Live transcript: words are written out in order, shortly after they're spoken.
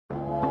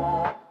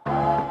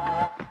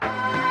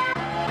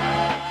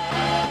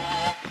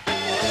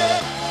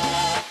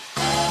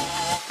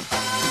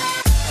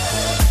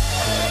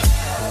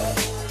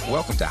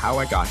How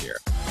I Got Here,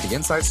 the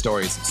inside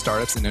stories of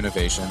startups and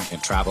innovation in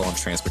travel and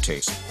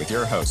transportation, with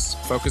your hosts,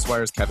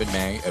 FocusWire's Kevin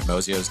May and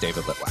Mozio's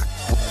David Litwack.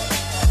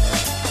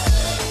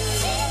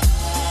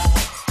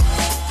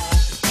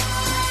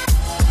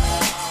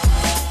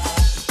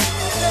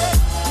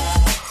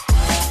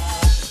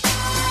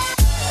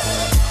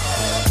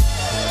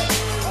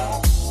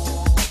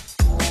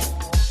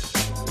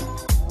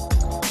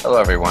 Hello,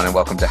 everyone, and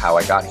welcome to How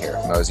I Got Here,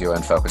 Mozio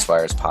and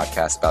FocusWire's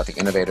podcast about the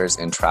innovators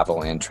in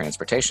travel and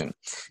transportation.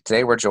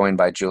 Today, we're joined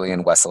by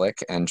Julian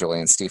Weselick and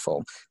Julian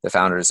Stiefel, the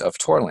founders of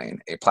Tourlane,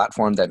 a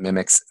platform that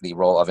mimics the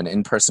role of an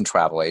in-person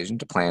travel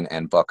agent to plan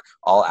and book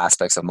all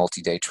aspects of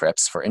multi-day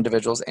trips for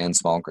individuals and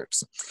small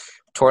groups.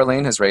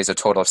 Tourlane has raised a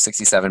total of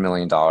 $67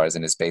 million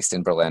and is based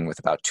in Berlin with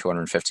about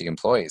 250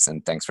 employees.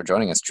 And thanks for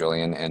joining us,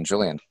 Julian and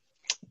Julian.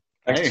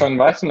 Thanks for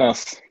inviting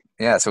us.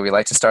 Yeah, so we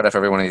like to start off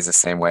every one of these the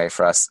same way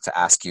for us to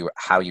ask you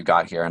how you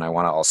got here. And I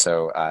want to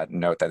also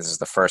note that this is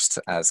the first,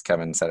 as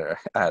Kevin said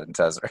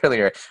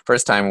earlier,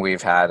 first time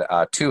we've had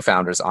two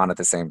founders on at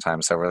the same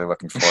time. So really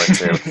looking forward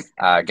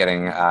to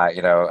getting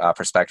a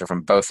perspective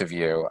from both of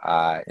you,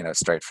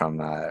 straight from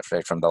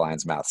the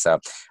lion's mouth. So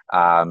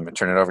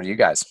turn it over to you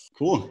guys.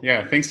 Cool.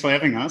 Yeah, thanks for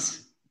having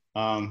us.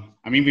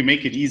 We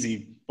make it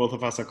easy. Both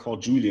of us are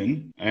called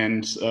Julian,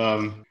 and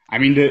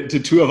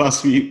the two of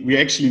us, we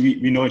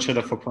know each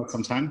other for quite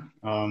some time.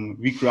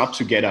 We grew up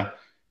together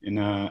in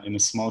a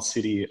small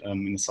city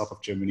in the south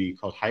of Germany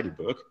called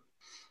Heidelberg,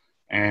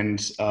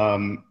 and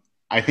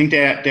I think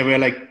there were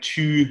like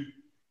two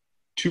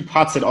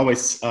parts that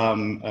always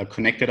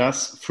connected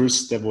us.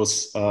 First, there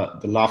was the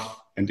love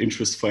and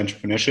interest for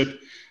entrepreneurship,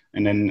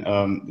 and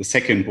then the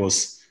second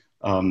was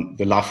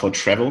the love for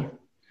travel.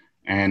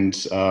 And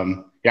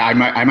I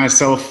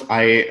myself,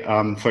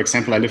 for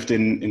example, I lived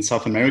in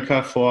South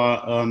America for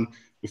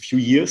a few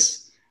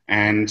years,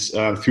 and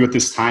throughout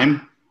this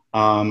time,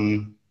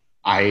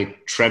 I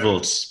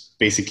traveled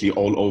basically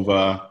all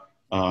over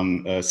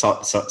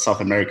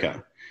South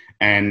America.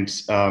 And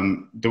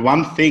the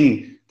one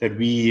thing that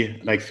we,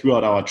 like,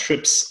 throughout our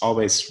trips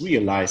always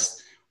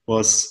realized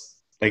was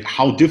like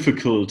how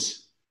difficult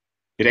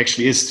it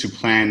actually is to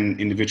plan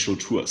individual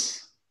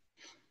tours.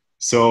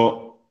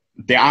 So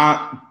there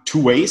are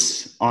two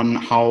ways on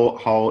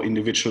how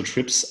individual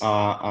trips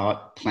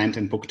are planned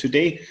and booked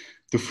today.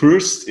 The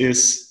first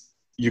is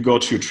you go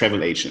to a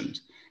travel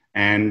agent,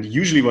 and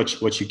usually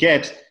what you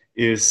get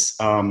is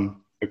a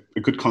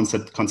good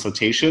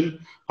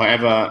consultation.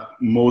 However,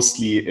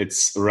 mostly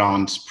it's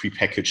around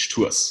prepackaged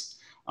tours.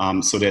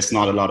 So there's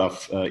not a lot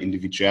of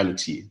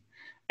individuality.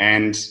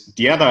 And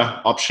the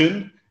other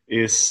option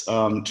is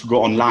to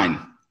go online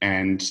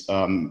and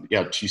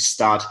to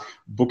start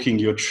booking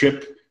your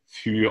trip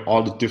through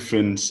all the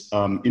different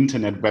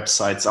internet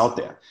websites out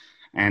there.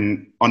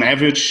 And on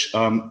average,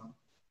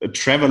 a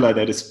traveler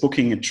that is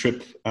booking a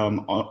trip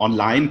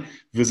online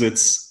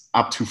visits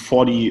up to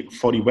 40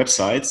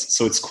 websites.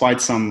 So it's quite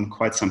some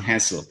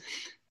hassle.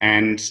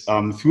 And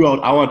throughout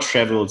our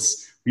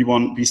travels,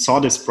 we saw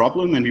this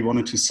problem and we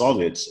wanted to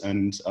solve it.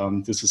 And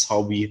this is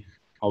how we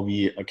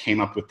came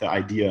up with the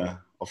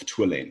idea of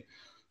Tourlane.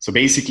 So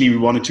basically, we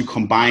wanted to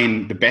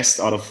combine the best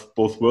out of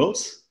both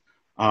worlds.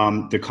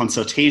 The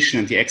consultation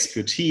and the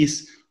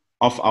expertise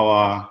of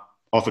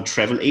a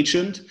travel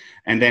agent,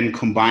 and then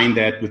combine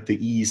that with the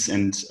ease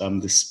and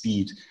the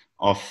speed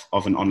of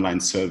an online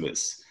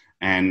service.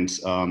 And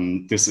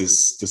this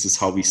is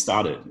how we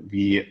started.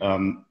 We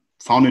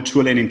founded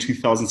Tourlane in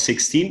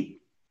 2016.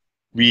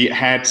 We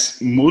had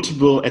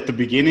multiple at the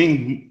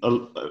beginning.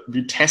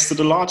 We tested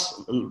a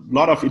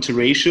lot of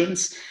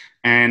iterations,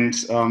 and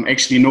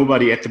actually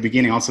nobody at the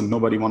beginning, also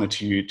nobody wanted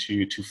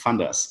to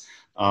fund us.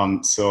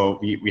 So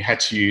we had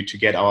to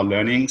get our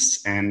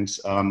learnings, and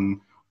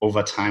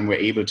over time we're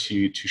able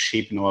to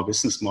shape our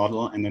business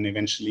model, and then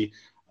eventually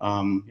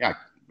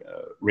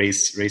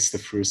raise the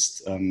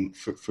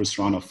first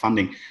round of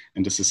funding.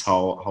 And this is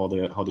how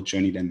the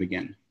journey then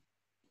began.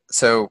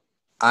 So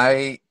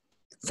I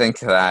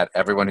think that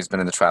everyone who's been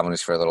in the travel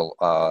industry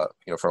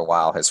for a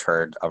while has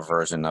heard a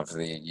version of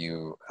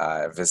you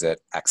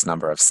visit X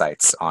number of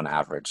sites on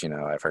average.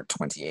 I've heard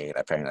 28.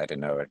 Apparently, I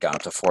didn't know it had gone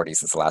up to 40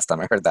 since the last time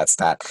I heard that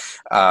stat.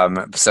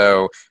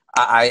 So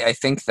I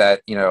think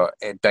that,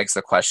 it begs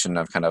the question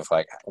of kind of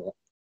like,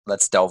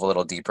 let's delve a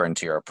little deeper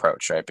into your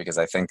approach, right? Because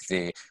I think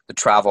the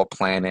travel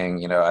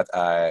planning,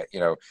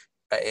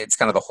 it's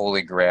kind of the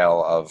holy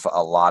grail of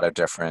a lot of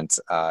different,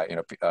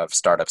 of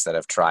startups that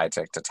have tried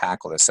to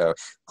tackle this. So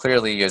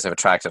clearly, you guys have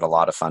attracted a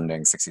lot of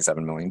funding, $67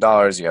 million.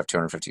 You have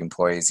 250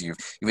 employees. You've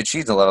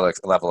achieved a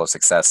level of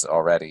success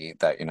already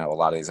that, a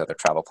lot of these other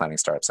travel planning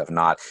startups have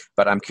not.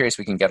 But I'm curious,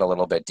 we can get a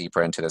little bit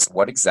deeper into this.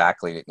 What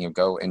exactly,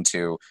 go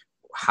into,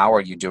 how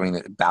are you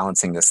doing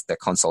balancing the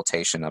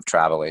consultation of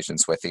travel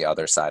agents with the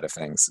other side of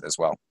things as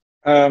well?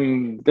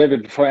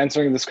 David, before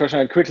answering this question,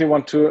 I quickly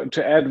want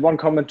to add one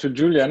comment to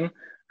Julian.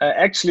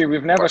 Actually,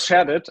 we've never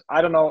shared it.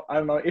 I don't know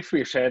if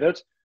we shared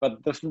it,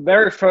 but the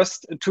very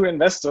first two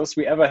investors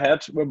we ever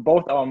had were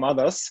both our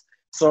mothers.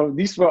 So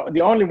these were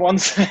the only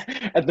ones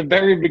at the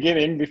very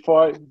beginning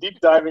before deep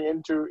diving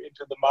into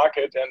the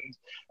market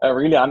and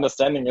really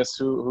understanding us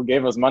who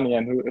gave us money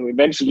and who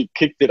eventually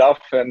kicked it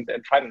off and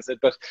financed it.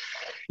 But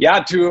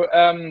yeah, to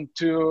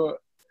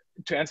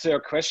answer your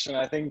question,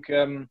 I think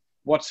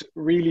what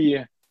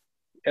really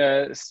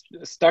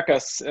stuck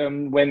us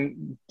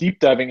when deep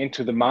diving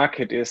into the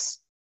market is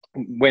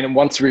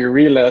once we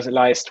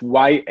realized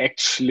why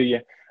actually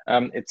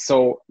it's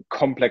so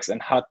complex and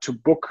hard to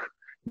book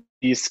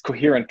these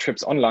coherent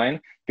trips online,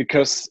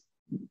 because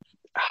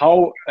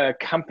how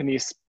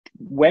companies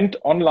went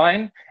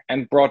online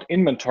and brought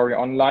inventory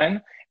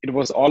online, it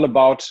was all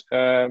about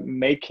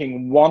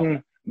making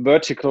one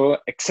vertical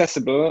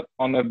accessible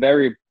on a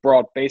very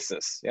broad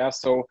basis. Yeah,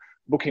 so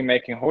booking,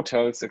 making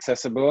hotels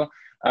accessible,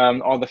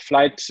 or the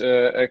flight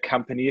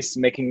companies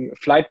making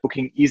flight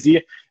booking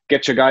easy,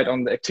 get your guide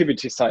on the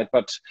activity side.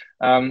 But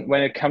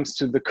when it comes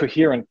to the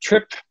coherent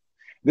trip,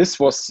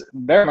 this was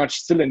very much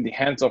still in the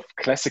hands of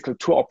classical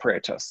tour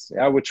operators,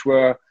 yeah, which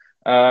were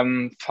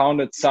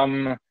founded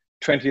some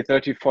 20,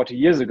 30, 40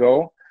 years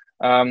ago,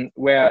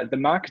 where the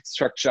market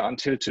structure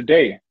until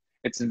today,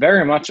 it's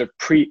very much a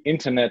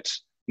pre-internet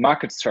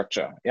market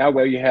structure, yeah,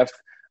 where you have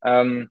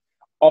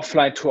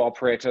offline tour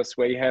operators,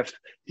 where you have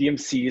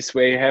DMCs,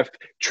 where you have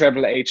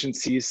travel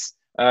agencies,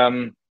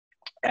 and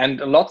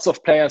lots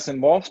of players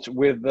involved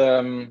with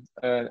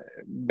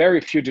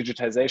very few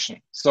digitization.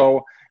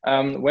 So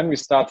when we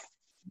start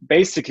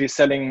basically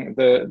selling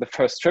the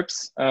first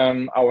trips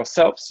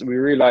ourselves, we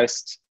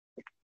realized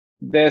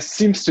there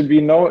seems to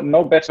be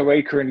no better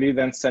way currently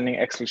than sending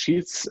Excel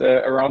sheets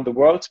around the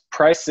world,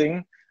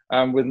 pricing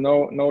with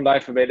no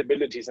live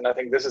availabilities. And I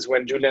think this is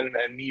when Julian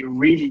and me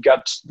really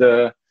got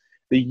the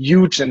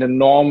huge and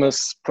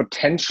enormous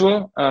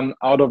potential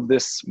out of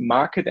this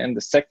market and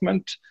the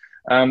segment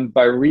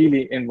by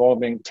really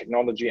involving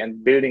technology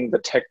and building the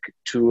tech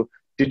to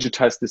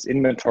digitize this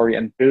inventory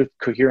and build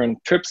coherent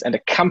trips, and a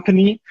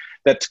company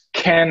that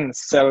can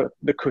sell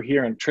the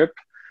coherent trip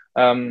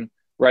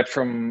right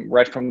from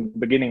the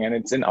beginning. And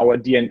it's in our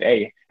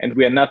DNA. And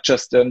we are not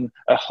just a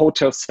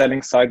hotel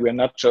selling site. We are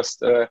not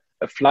just a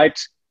flight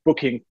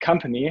booking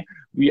company.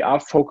 We are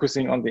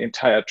focusing on the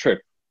entire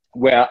trip,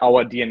 where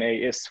our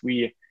DNA is.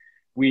 We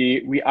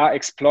are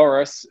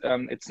explorers.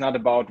 It's not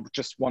about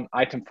just one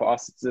item for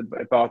us. It's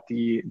about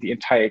the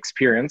entire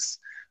experience.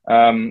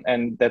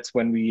 And that's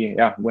when we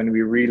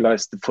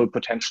realize the full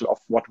potential of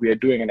what we are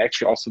doing, and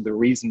actually also the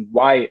reason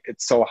why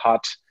it's so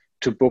hard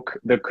to book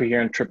the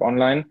coherent trip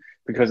online,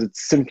 because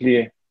it's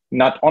simply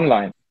not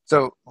online.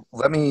 So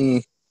let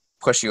me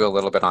push you a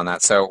little bit on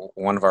that. So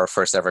one of our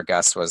first ever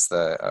guests was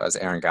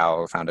Aaron Gao,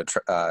 who founded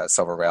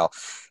Silver Rail.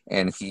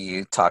 And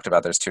he talked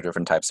about there's two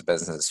different types of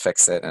businesses: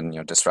 fix it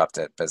and disrupt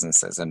it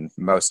businesses. And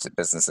most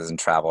businesses in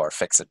travel are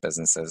fix it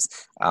businesses,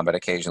 but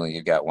occasionally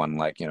you get one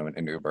like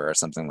an Uber or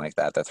something like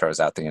that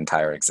throws out the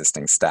entire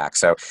existing stack.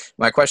 So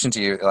my question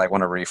to you, I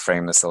want to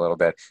reframe this a little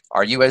bit.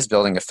 Are you guys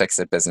building a fix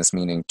it business,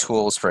 meaning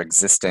tools for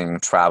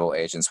existing travel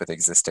agents with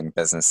existing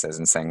businesses,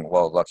 and saying,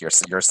 well, look,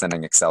 you're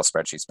sending Excel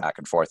spreadsheets back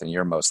and forth, and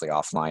you're mostly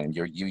offline, and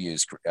you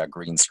use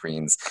green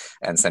screens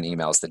and send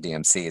emails to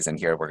DMCs, and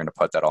here we're going to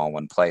put that all in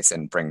one place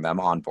and bring them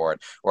on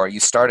board? Or are you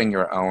starting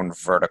your own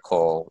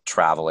vertical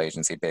travel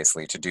agency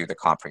basically to do the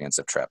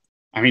comprehensive trip?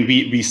 I mean,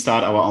 we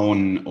start our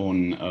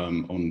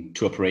own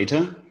tour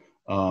operator,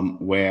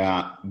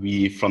 where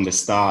we from the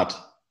start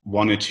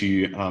wanted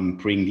to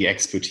bring the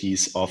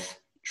expertise of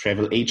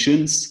travel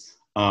agents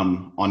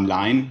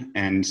online,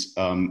 and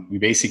we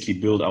basically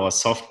build our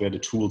software, the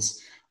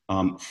tools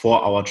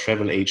for our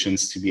travel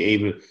agents to be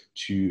able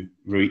to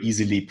very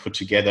easily put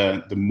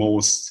together the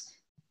most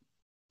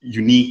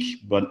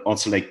unique but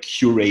also like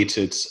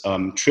curated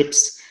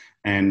trips,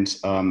 and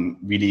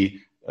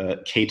really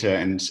cater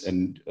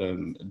and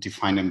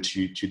define them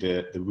to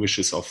the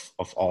wishes of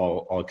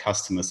all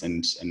customers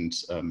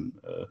and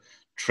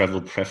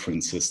travel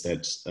preferences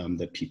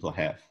that people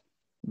have.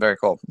 Very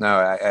cool. No,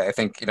 I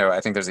think I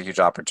think there's a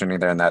huge opportunity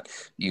there, in that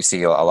you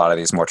see a lot of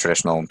these more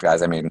traditional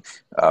guys. I mean,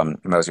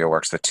 Mozio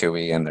works with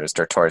TUI, and there's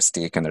Der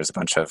Touristik, and there's a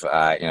bunch of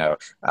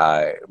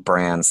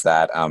brands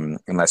that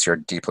unless you're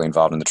deeply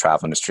involved in the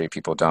travel industry,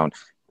 people don't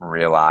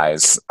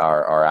realize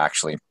are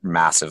actually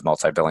massive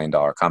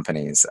multi-billion-dollar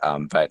companies.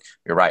 But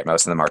you're right,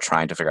 most of them are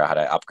trying to figure out how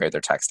to upgrade their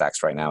tech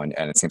stacks right now, and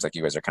it seems like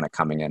you guys are kind of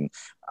coming in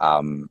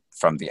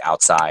from the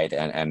outside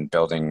and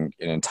building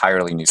an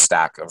entirely new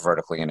stack of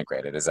vertically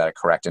integrated. Is that a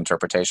correct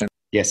interpretation?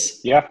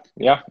 Yes. Yeah.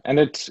 And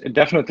it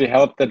definitely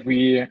helped that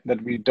we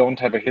don't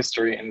have a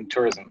history in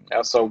tourism.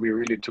 Yeah, so we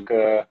really took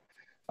a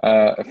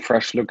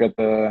fresh look at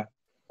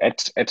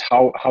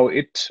how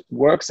it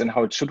works and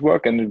how it should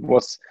work, and it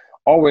was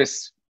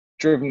always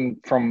driven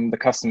from the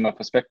customer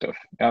perspective.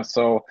 Yeah,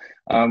 so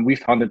we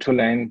founded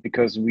Tourlane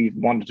because we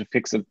wanted to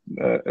fix a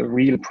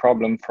real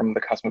problem from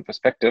the customer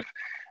perspective,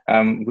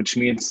 which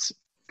means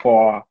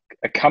for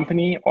a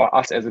company or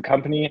us as a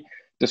company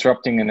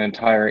disrupting an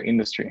entire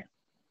industry.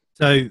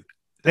 So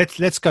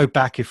let's go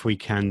back if we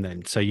can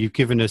then. So you've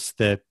given us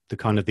the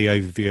kind of the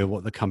overview of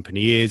what the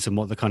company is and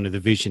what the kind of the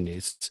vision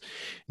is.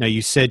 Now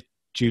you said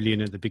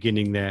Julian at the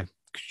beginning there.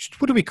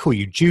 What do we call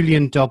you?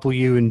 Julian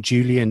W and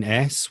Julian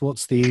S?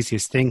 What's the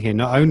easiest thing here?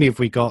 Not only have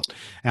we got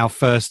our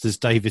first, as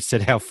David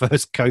said, our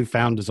first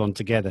co-founders on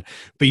together,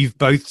 but you've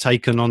both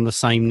taken on the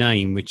same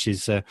name, which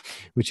is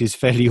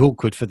fairly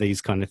awkward for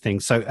these kind of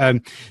things. So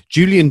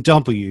Julian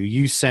W,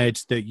 you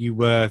said that you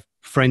were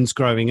friends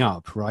growing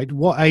up, right?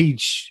 What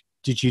age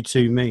did you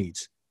two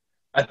meet?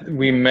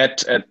 We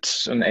met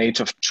at an age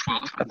of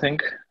 12, I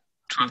think.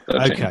 12,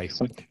 13. Okay,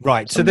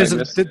 right. So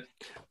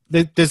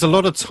there's a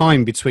lot of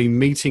time between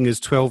meeting as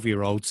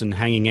 12-year-olds and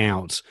hanging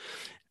out,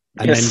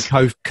 and Yes.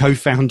 then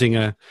co-founding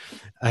a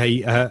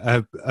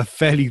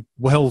fairly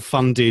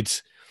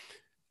well-funded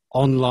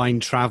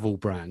online travel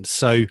brand.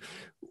 So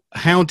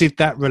how did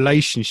that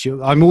relationship,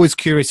 I'm always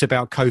curious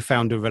about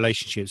co-founder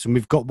relationships, and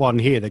we've got one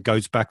here that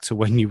goes back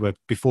to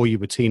before you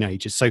were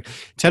teenagers. So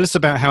tell us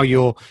about how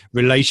your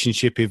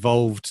relationship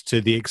evolved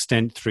to the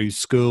extent through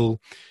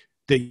school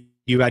that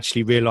you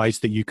actually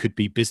realized that you could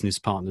be business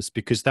partners,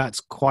 because that's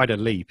quite a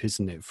leap,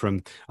 isn't it?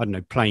 From, I don't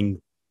know,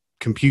 playing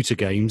computer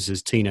games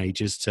as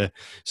teenagers to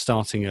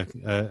starting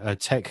a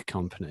tech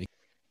company.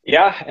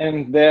 Yeah,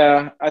 and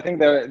I think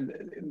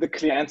the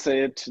clear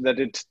answer is that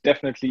it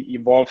definitely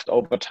evolved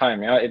over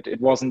time. Yeah, it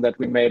wasn't that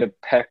we made a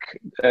pact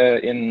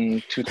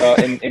in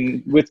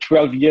 2000 with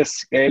 12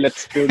 years. Okay,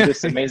 let's build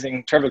this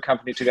amazing travel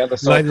company together.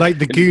 So like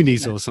the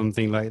Goonies or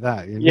something like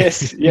that. You know?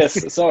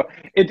 Yes. So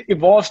it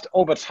evolved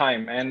over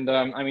time, and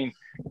I mean,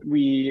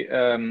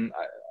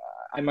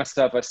 I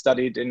myself, I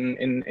studied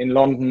in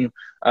London.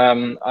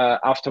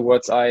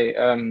 Afterwards, I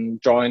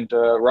joined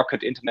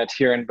Rocket Internet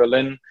here in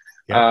Berlin.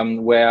 Yeah.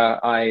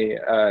 Where I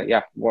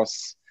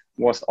was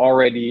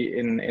already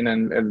in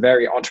a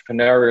very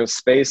entrepreneurial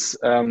space,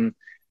 and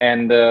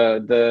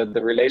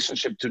the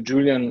relationship to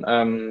Julian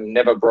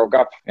never broke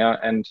up. Yeah,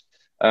 and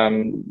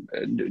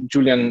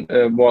Julian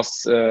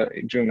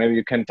Julian, maybe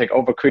you can take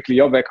over quickly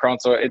your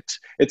background, so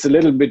it's a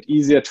little bit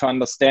easier to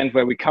understand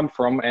where we come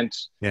from and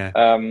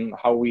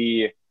how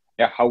we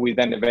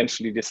then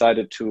eventually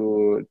decided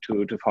to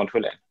found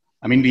Tourlane.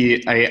 I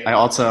mean, I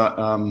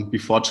also,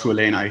 before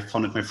Tourlane, I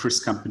founded my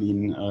first company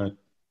in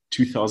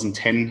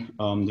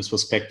 2010. This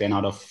was back then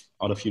out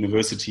of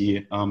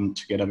university,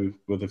 together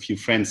with a few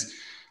friends,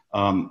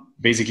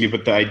 basically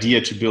with the idea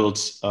to build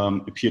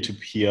a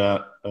peer-to-peer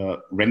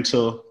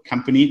rental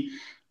company,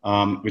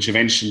 which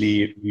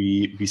eventually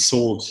we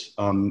sold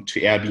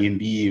to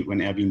Airbnb when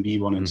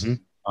Airbnb wanted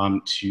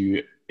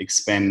to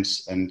expand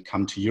and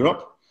come to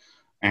Europe.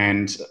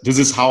 And this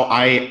is how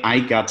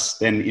I got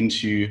then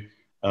into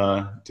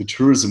the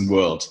tourism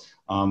world,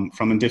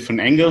 from a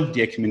different angle,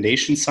 the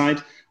accommodation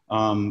side.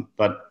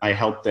 But I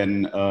helped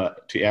then I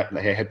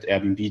helped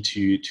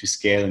Airbnb to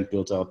scale and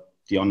build up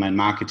the online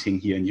marketing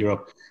here in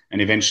Europe,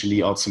 and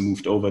eventually also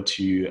moved over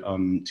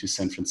to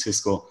San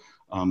Francisco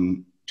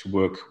to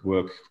work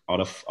out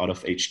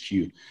of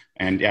HQ.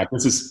 And yeah,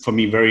 this is for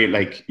me very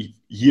like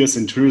years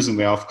in tourism,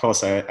 where of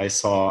course I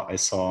saw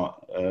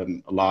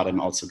a lot,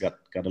 and also got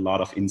a lot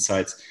of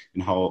insights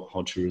in how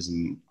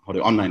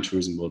the online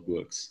tourism world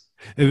works.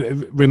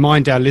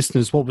 Remind our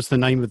listeners, what was the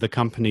name of the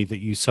company that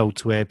you sold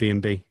to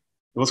Airbnb? It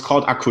was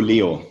called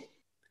Akuleo,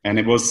 and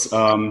it was,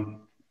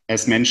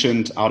 as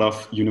mentioned, out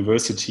of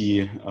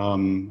university,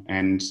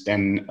 and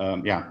then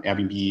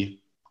Airbnb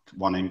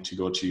wanting to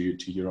go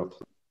to Europe.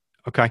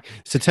 Okay,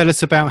 so tell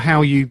us about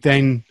how you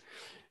then,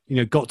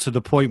 got to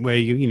the point where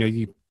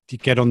you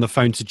get on the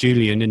phone to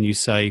Julian and you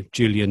say,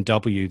 Julian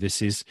W,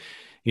 this is,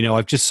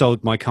 I've just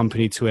sold my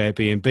company to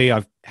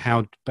Airbnb.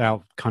 How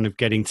about kind of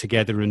getting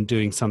together and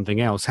doing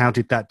something else? How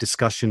did that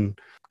discussion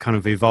kind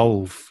of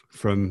evolve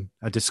from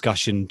a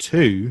discussion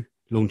to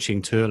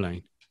launching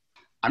Tourlane?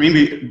 I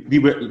mean, we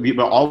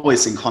were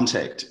always in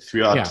contact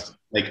throughout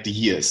like the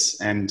years,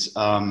 and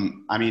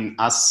I mean,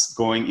 us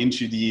going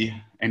into the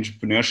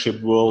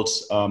entrepreneurship world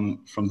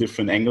from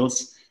different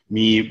angles.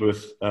 Me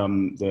with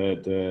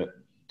the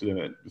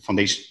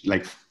foundation,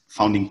 like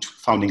founding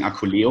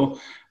Akuleo,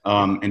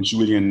 and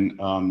Julian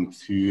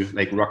through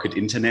like Rocket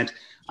Internet.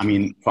 I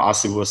mean, for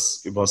us, it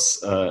was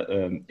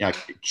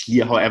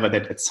clear, however,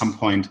 that at some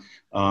point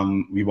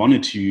we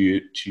wanted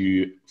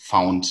to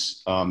found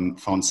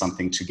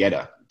something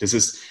together. This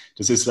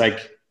is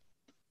like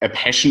a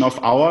passion of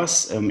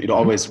ours. It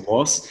always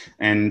was,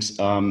 and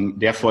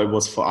therefore it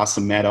was for us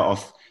a matter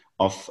of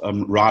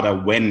rather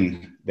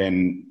when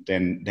than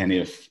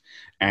if.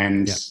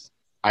 And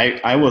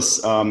I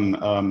was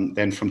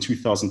then from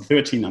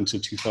 2013 until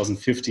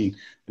 2015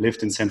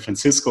 lived in San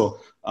Francisco,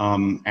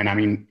 and I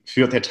mean,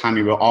 throughout that time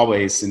we were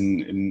always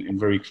in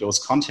very close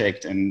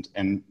contact and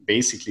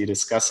basically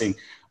discussing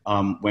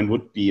when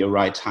would be a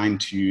right time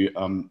to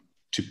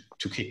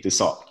kick this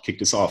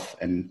off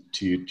and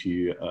to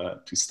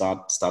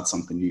start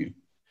something new.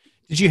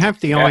 Did you have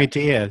the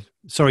idea?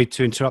 Sorry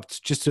to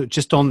interrupt.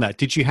 Just on that,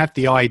 did you have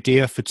the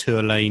idea for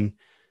Tourlane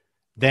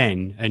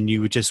then, and you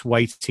were just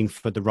waiting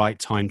for the right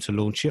time to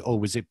launch it, or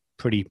was it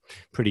pretty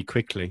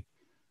quickly?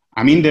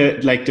 I mean, the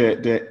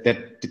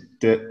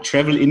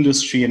travel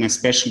industry, and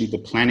especially the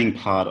planning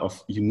part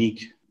of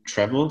unique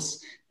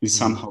travels, is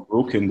somehow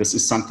broken. This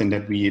is something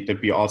that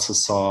we also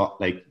saw,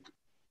 like,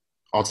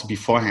 also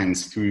beforehand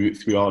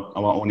throughout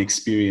our own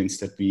experience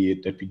that we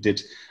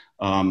did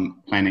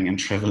planning and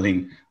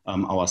traveling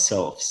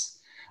ourselves.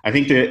 I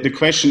think the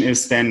question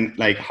is then,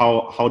 like,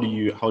 how do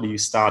you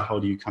start? How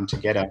do you come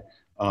together?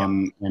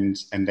 And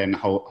then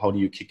how do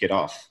you kick it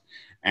off?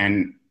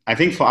 And I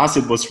think for us,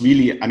 it was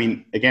really, I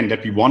mean, again,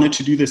 that we wanted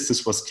to do this.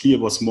 This was clear,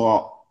 was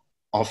more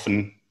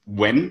often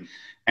when.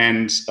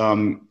 And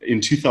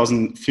in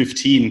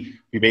 2015,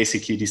 we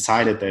basically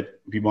decided that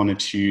we wanted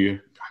to,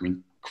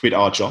 quit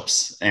our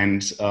jobs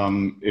and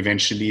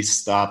eventually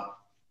start.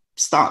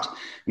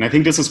 And I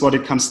think this is what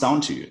it comes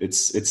down to.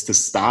 It's the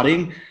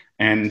starting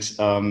and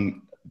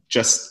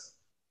just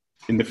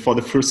for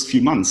the first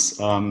few months,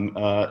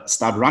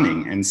 start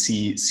running and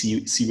see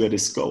where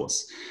this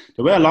goes.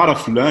 There were a lot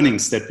of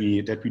learnings that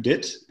we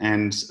did,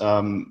 and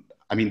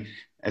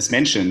as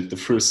mentioned, the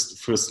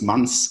first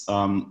months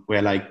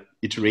were like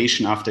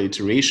iteration after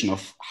iteration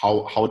of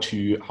how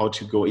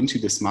to go into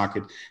this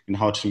market and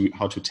how to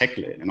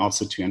tackle it and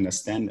also to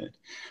understand it.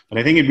 But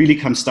I think it really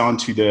comes down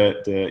to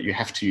the you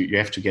have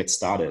to get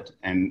started.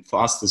 And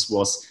for us, this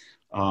was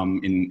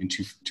in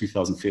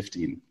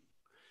 2015.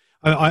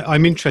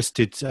 I'm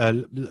interested.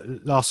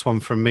 Last one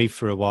from me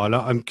for a while.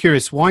 I'm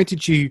curious. Why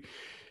did you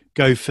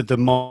go for the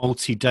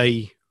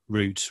multi-day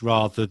route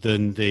rather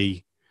than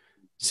the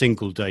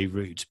single-day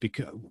route?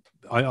 Because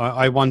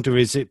I wonder,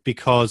 is it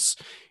because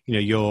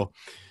your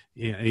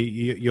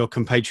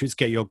compatriots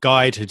Get Your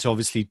Guide had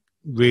obviously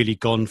really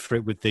gone for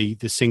it with the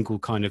single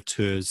kind of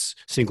tours,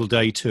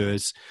 single-day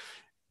tours.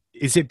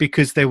 Is it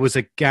because there was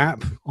a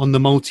gap on the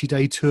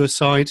multi-day tour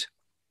side?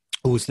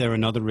 Or was there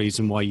another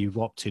reason why you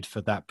opted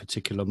for that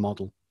particular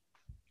model?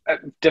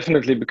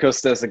 Definitely because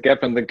there's a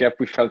gap, and the gap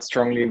we felt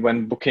strongly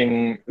when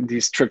booking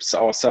these trips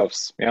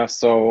ourselves. Yeah,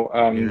 so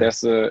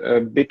there's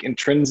a big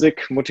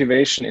intrinsic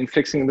motivation in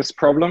fixing this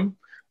problem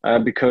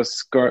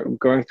because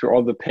going through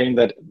all the pain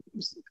that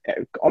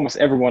almost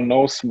everyone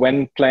knows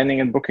when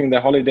planning and booking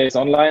their holidays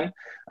online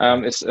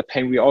is a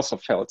pain we also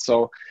felt.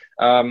 So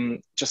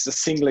just a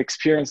single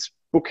experience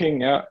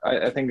booking,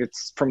 I think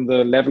it's from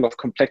the level of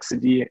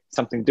complexity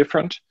something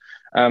different.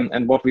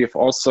 And what we've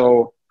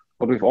also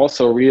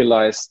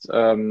realized,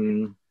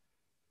 then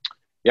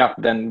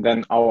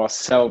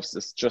ourselves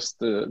is just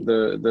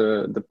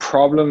the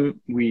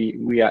problem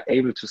we are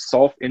able to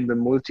solve in the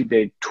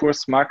multi-day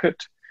tours market.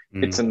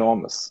 It's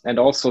enormous, and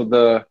also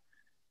the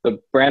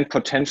brand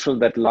potential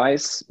that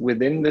lies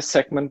within this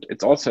segment.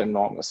 It's also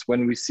enormous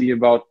when we see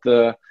about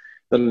the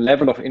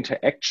level of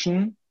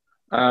interaction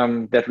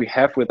that we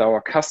have with our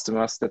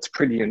customers. That's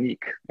pretty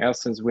unique.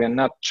 Since we are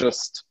not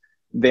just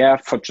there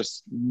for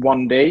just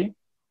one day,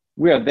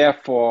 we are there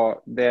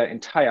for their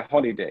entire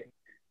holiday,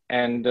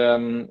 and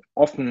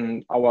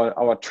often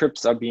our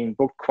trips are being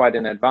booked quite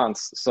in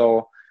advance.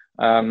 So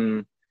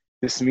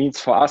this means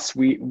for us,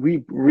 we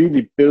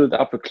really build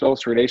up a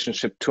close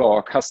relationship to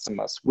our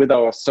customers with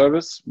our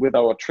service, with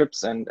our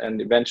trips, and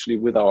eventually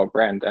with our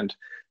brand. And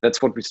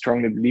that's what we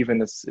strongly believe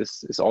in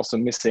is also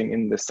missing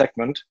in this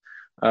segment.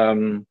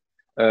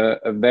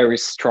 A very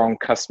strong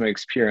customer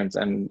experience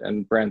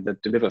and brand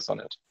that delivers on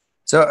it.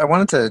 So I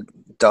wanted to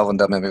delve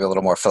into maybe a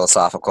little more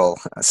philosophical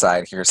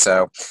side here.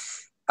 So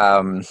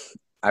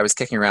I was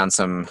kicking around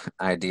some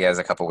ideas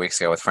a couple of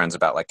weeks ago with friends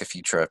about like the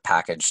future of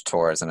package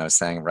tours. And I was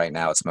saying right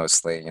now it's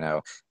mostly,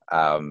 a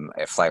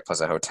flight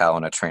plus a hotel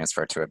and a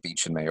transfer to a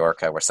beach in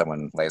Mallorca where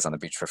someone lays on the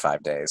beach for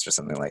 5 days or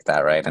something like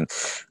that, right?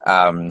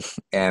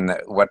 And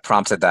what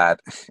prompted that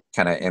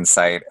kind of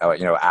insight, I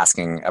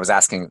was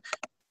asking,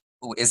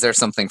 is there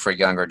something for a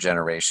younger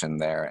generation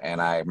there?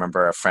 And I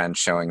remember a friend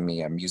showing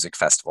me a music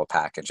festival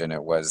package, and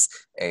it was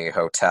a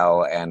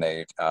hotel and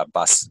a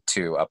bus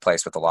to a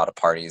place with a lot of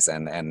parties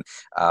and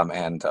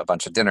a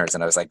bunch of dinners.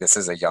 And I was like, this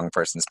is a young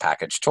person's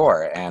package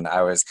tour. And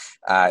I was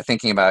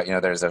thinking about,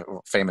 there's a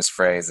famous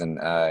phrase in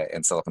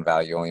Silicon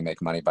Valley: you only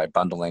make money by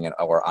bundling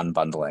or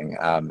unbundling.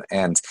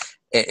 And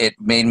it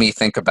made me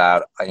think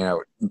about,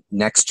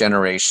 next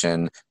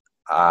generation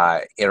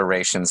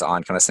iterations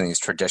on kind of some of these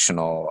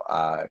traditional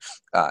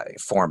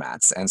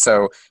formats. And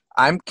so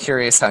I'm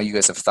curious how you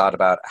guys have thought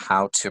about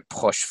how to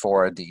push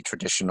for the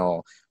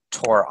traditional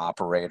tour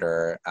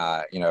operator,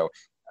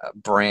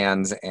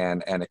 brand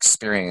and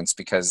experience,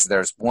 because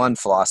there's one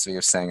philosophy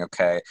of saying,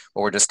 okay,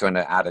 well, we're just going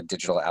to add a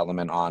digital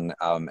element on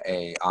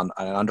an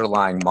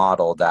underlying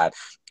model that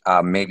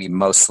maybe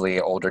mostly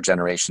older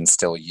generations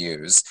still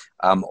use,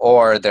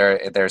 or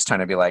there's trying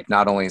to be like,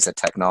 not only is it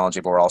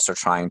technology, but we're also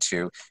trying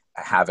to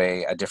have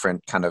a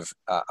different kind of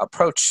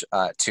approach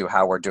to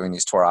how we're doing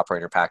these tour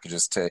operator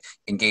packages to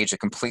engage a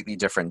completely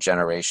different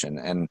generation.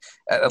 And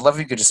I'd love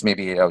if you could just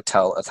maybe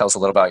tell us a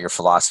little about your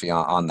philosophy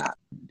on that.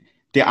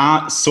 There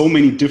are so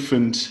many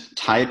different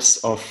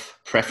types of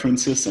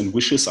preferences and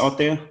wishes out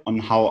there on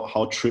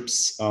how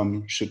trips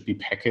should be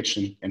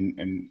packaged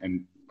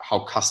and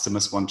how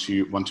customers want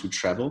to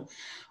travel,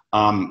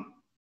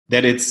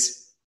 that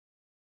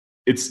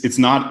it's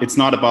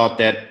not about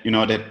that,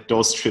 that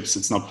those trips,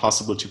 it's not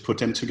possible to put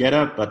them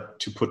together, but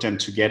to put them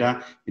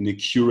together in a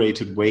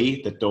curated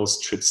way that those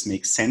trips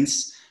make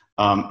sense,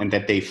 and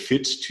that they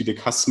fit to the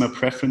customer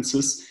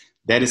preferences.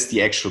 That is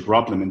the actual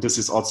problem. And this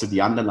is also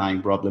the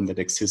underlying problem that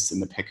exists in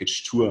the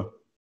package tour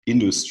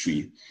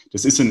industry.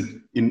 This is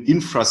an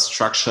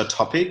infrastructure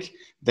topic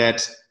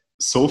that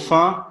so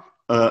far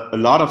a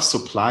lot of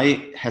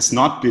supply has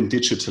not been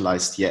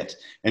digitalized yet.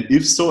 And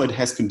if so, it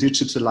has been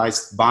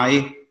digitalized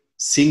by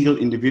single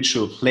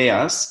individual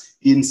players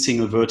in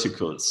single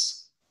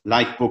verticals,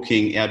 like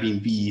Booking,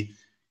 Airbnb,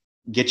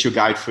 Get Your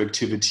Guide for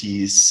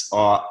Activities,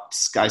 or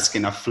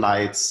Skyscanner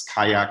Flights,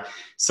 Kayak.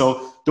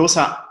 So those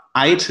are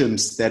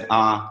items that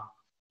are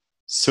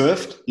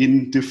served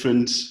in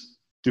different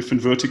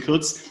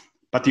verticals,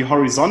 but the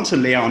horizontal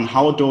layer on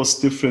how those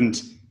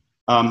different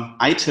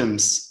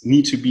items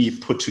need to be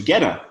put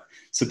together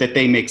so that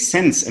they make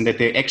sense and that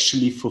they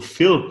actually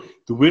fulfill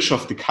the wish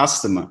of the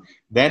customer.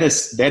 That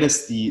is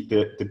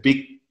the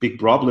big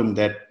problem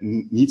that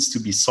needs to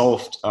be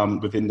solved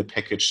within the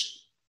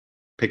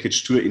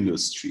package tour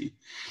industry.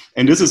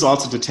 And this is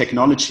also the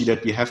technology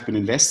that we have been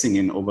investing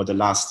in over the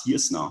last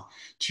years now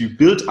to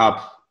build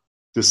up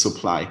the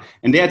supply.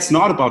 And there it's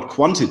not about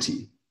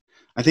quantity.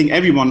 I think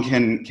everyone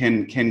can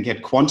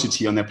get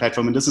quantity on their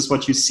platform, and this is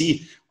what you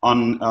see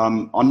on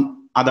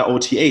other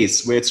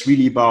OTAs, where it's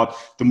really about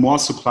the more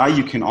supply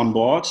you can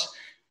onboard,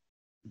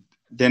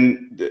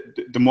 then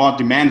the more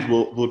demand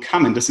will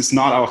come. And this is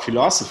not our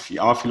philosophy.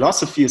 Our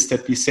philosophy is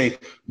that we say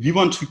we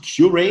want to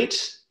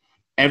curate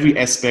every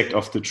aspect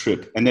of the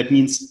trip, and that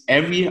means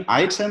every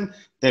item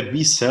that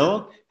we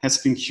sell has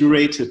been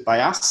curated by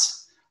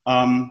us,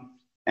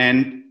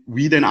 and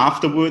we then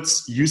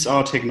afterwards use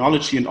our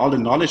technology and all the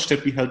knowledge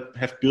that we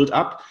have built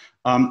up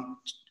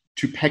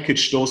to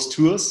package those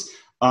tours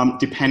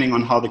depending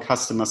on how the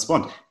customers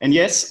want. And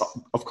yes,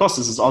 of course,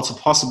 this is also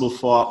possible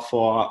for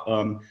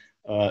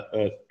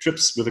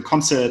trips with a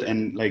concert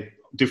and like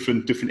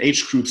different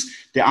age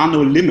groups. There are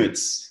no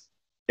limits,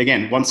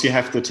 again, once you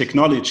have the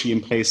technology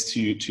in place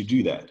to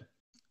do that.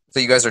 So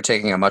you guys are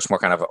taking a much more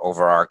kind of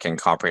overarching,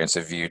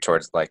 comprehensive view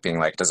towards like being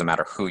like, it doesn't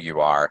matter who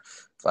you are.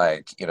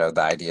 Like, the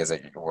idea is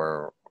that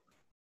we're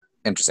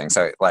interesting.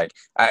 So like,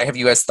 have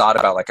you guys thought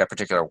about like a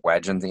particular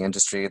wedge in the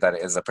industry that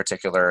is a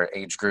particular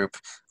age group?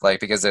 Like,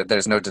 because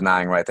there's no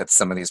denying, right, that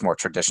some of these more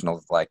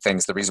traditional like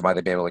things, the reason why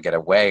they'd be able to get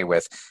away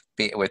with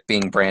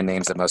being brand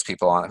names that most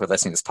people who are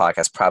listening to this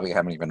podcast probably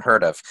haven't even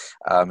heard of,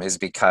 is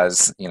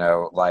because,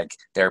 like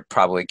they're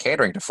probably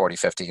catering to 40,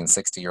 50 and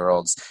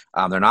 60-year-olds.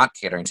 They're not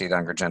catering to the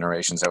younger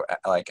generation. So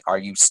like, are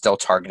you still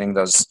targeting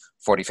those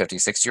 40, 50,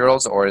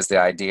 60-year-olds, or is the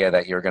idea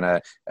that you're going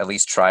to at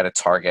least try to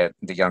target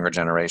the younger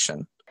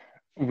generation?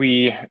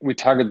 We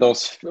target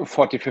those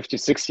 40, 50,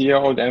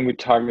 60-year-old, and we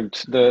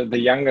target the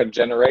younger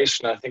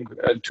generation. I think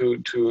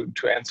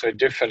to answer it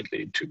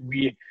differently,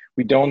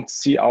 we don't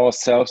see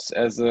ourselves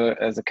as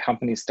a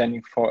company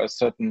standing for a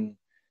certain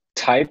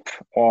type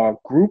or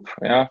group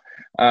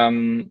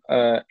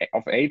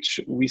of age.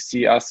 We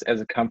see us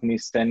as a company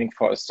standing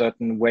for a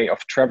certain way of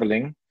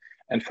traveling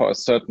and for a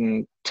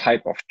certain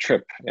type of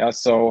trip.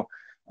 So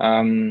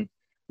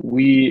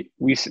we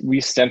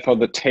stand for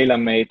the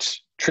tailor-made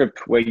trip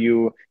where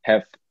you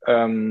have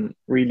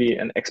really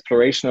an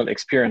explorational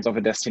experience of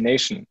a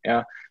destination.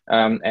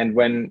 And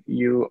when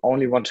you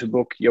only want to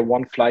book your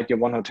one flight, your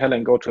one hotel,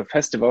 and go to a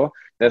festival,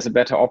 there's a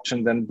better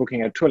option than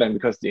booking a tour line,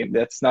 because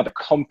that's not a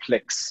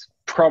complex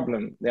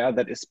problem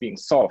that is being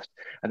solved.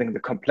 I think the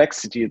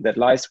complexity that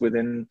lies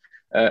within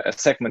a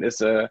segment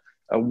is a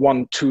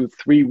 1, 2,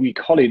 3 week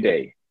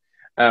holiday.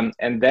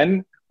 And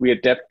then we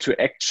adapt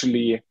to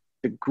actually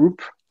the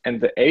group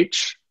and the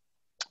age,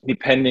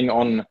 depending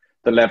on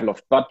the level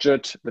of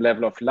budget, the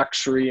level of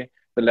luxury,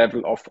 the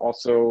level of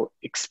also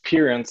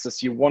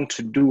experiences you want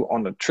to do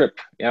on a trip.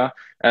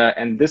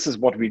 And this is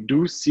what we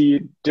do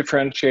see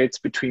differentiates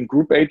between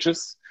group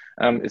ages.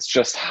 It's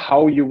just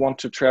how you want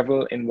to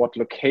travel, in what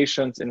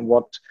locations, in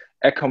what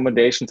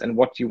accommodations, and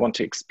what you want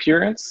to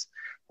experience.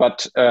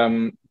 But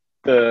the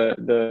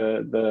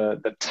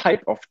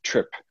type of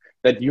trip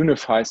that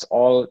unifies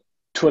all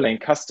tour lane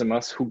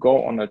customers who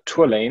go on a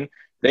tour lane,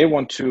 they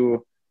want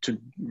to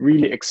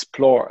really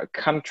explore a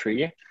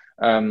country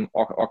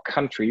or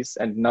countries,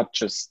 and not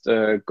just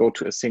go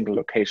to a single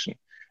location.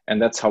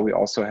 And that's how we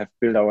also have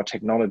built our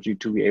technology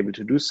to be able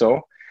to do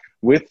so,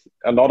 with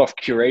a lot of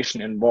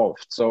curation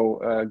involved.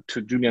 So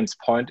to Julian's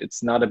point,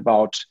 it's not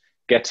about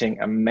getting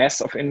a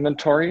mass of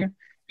inventory.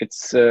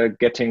 It's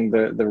getting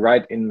the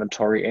right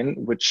inventory in,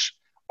 which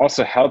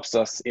also helps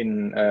us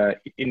in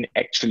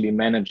actually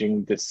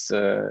managing this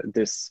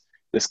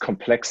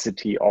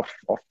complexity of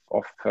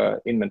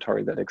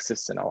inventory that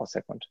exists in our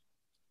segment.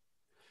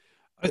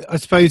 I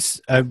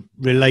suppose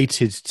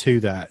related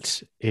to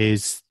that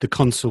is the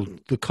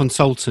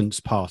consultants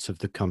part of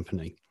the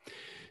company.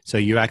 So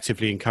you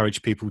actively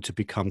encourage people to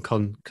become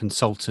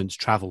consultants,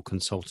 travel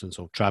consultants,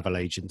 or travel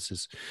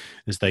agents,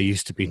 as they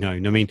used to be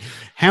known. I mean,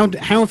 how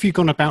have you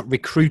gone about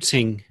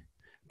recruiting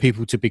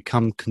people to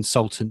become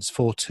consultants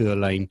for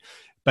Tourlane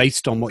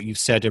based on what you've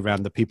said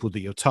around the people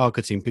that you're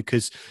targeting?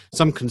 Because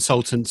some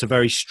consultants are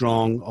very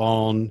strong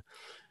on,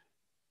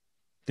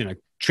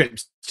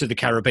 trips to the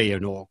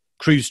Caribbean or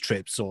cruise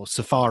trips or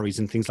safaris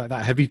and things like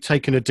that. Have you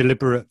taken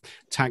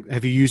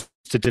have you used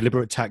a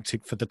deliberate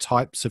tactic for the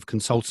types of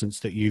consultants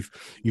that you've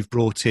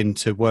brought in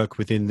to work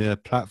within the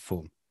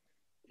platform?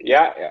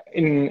 Yeah,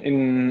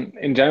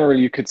 in general,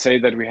 you could say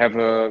that we have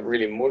a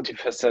really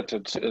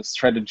multifaceted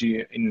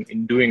strategy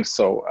in doing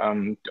so,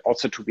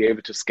 also to be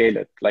able to scale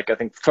it. Like, I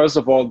think, first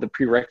of all, the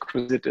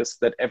prerequisite is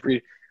that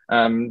every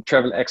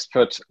travel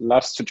expert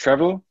loves to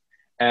travel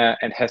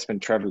and has been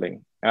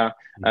traveling.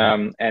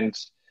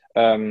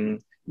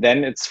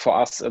 Then it's for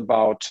us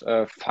about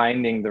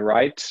finding the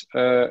right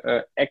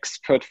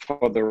expert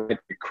for the right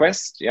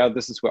request. Yeah,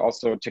 this is where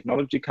also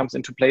technology comes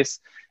into place,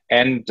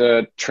 and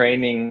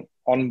training,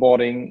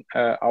 onboarding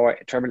our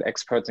travel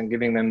experts and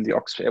giving them the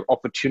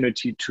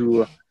opportunity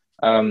to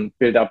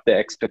build up their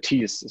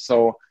expertise.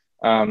 So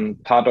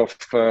part of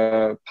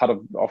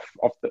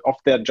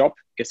their job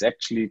is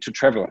actually to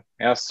travel.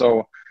 Yeah,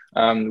 so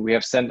we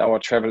have sent our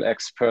travel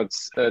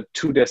experts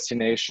to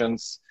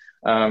destinations,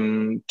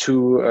 to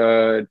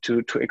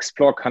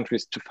explore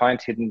countries, to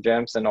find hidden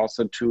gems, and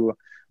also to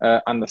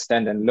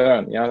understand and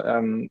learn. Yeah,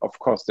 of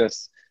course,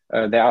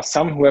 there are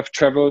some who have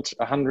traveled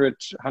 100,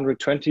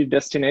 120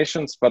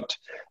 destinations, but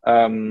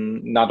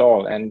not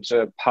all. And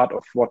part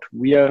of what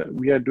we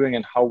are doing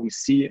and how we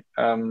see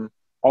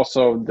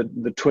also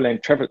the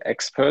Tourlane travel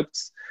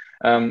experts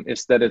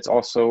is that it's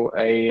also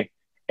a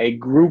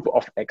group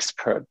of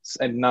experts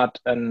and not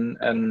a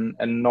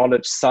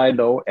knowledge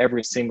silo,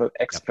 every single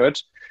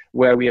expert,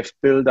 where we have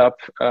built up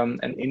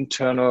an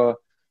internal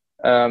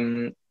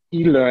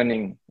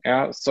e-learning.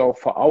 Yeah, so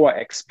for our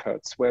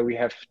experts, where we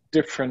have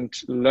different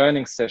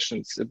learning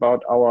sessions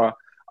about our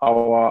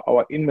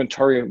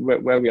inventory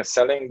where we are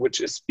selling, which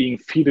is being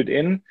feeded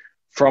in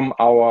from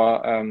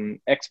our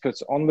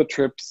experts on the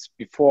trips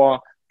before,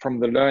 from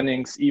the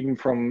learnings, even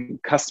from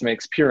customer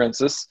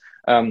experiences,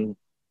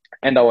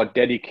 and our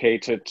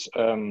dedicated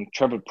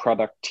travel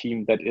product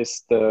team that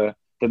is the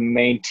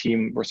main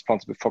team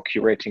responsible for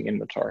curating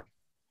inventory.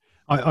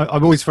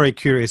 I'm always very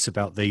curious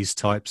about these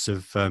types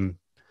of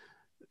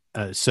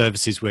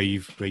services where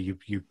you've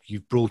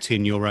brought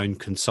in your own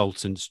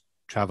consultants,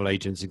 travel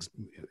agents,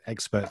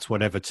 experts,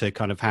 whatever, to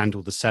kind of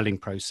handle the selling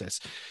process.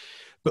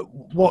 But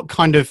what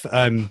kind of,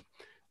 I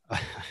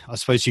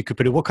suppose you could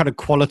put it, what kind of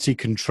quality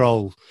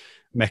control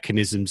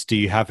mechanisms do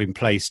you have in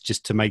place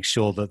just to make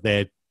sure that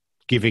they're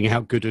giving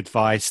out good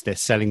advice, they're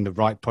selling the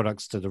right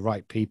products to the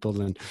right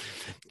people, and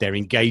their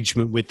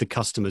engagement with the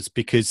customers?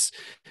 Because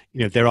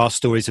there are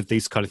stories of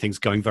these kind of things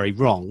going very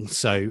wrong.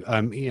 So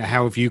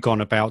how have you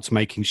gone about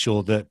making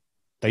sure that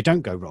they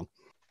don't go wrong?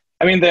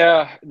 I mean, there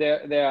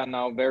are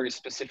now very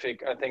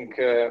specific, I think,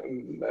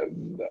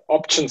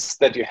 options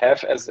that you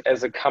have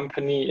as a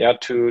company,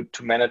 to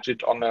manage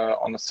it on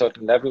a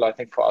certain level. I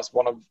think for us,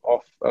 one of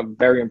a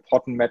very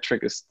important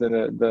metric is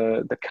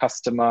the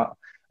customer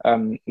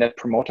net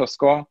promoter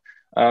score.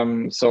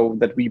 So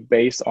that we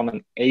base on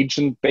an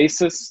agent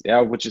basis,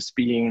 which is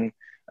being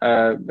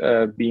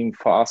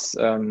for us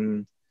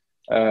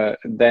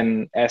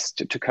then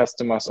asked to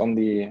customers on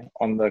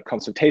the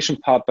consultation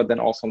part, but then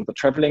also on the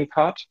traveling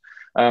part.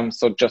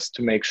 So just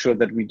to make sure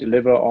that we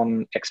deliver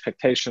on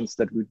expectations,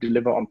 that we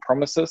deliver on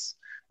promises,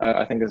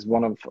 I think is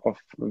one of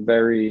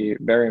very,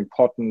 very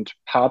important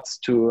parts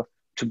to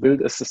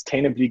build a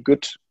sustainably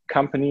good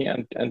company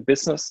and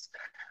business.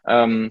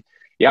 But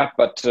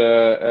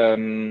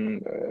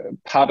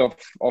part of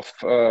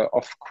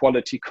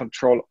quality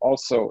control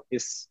also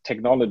is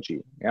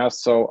technology. Yeah,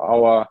 so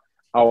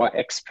our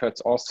experts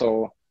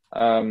also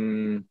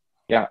have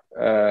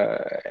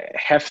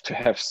to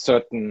have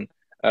certain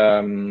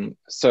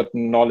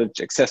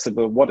knowledge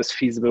accessible, what is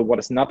feasible, what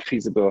is not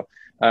feasible,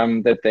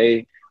 that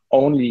they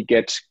only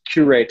get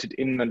curated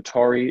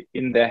inventory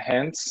in their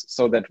hands,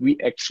 so that we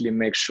actually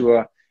make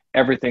sure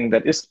everything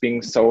that is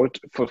being sold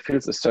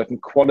fulfills a certain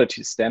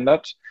quality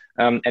standard,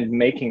 and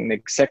making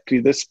exactly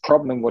this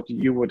problem, what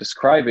you were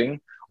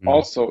describing,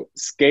 also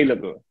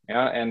scalable.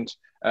 Yeah, and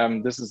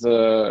this is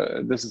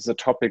a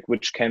topic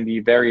which can be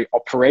very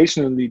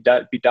operationally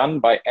be done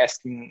by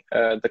asking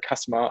the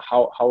customer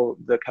how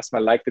the customer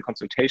liked the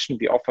consultation,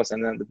 the offers,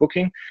 and then the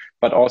booking,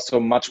 but also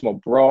much more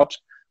broad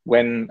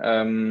when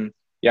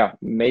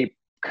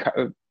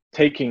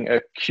taking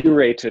a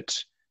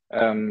curated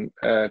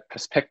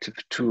perspective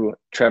to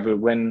travel,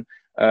 when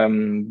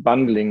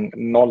bundling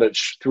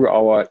knowledge through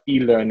our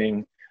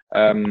e-learning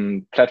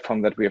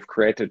platform that we have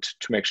created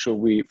to make sure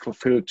we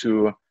fulfill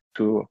to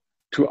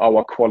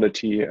our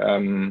quality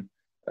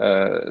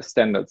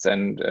standards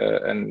and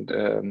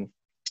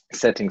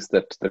settings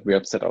that we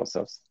have set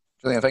ourselves.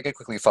 Julian, if I could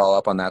quickly follow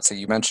up on that. So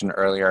you mentioned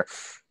earlier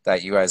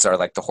that you guys are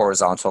like the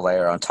horizontal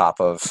layer on top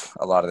of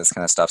a lot of this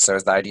kind of stuff. So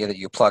is the idea that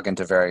you plug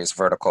into various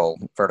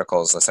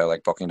verticals, let's say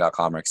like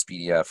Booking.com or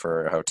Expedia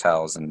for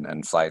hotels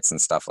and flights and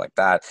stuff like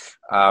that.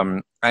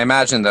 I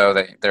imagine though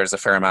that there's a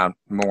fair amount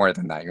more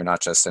than that. You're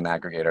not just an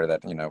aggregator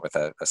that, with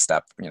a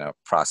step,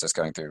 process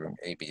going through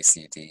A, B,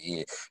 C, D,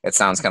 E. It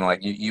sounds kind of like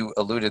you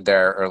alluded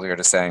there earlier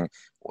to saying,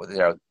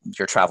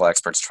 your travel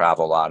experts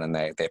travel a lot and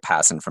they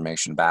pass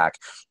information back.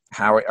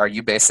 How are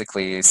you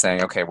basically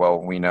saying, okay,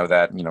 well, we know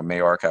that,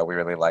 Majorca, we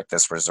really like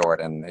this resort,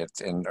 and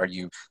are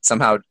you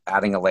somehow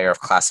adding a layer of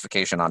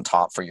classification on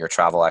top for your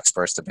travel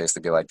experts to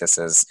basically be like, this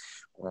is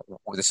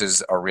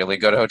a really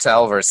good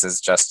hotel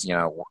versus just,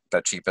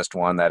 the cheapest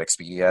one that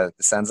Expedia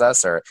sends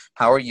us? Or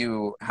how are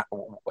you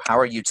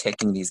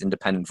taking these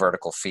independent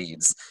vertical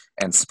feeds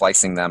and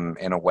splicing them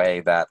in a way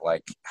that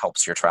like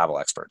helps your travel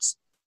experts?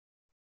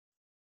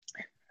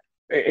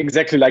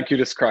 Exactly like you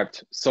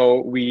described.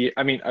 So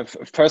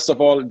first of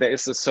all,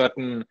 there's a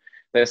certain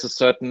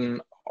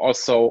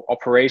also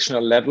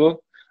operational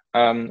level,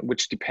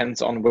 which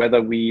depends on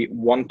whether we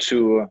want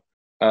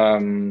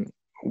and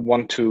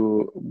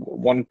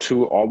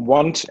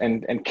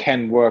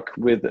can work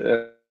with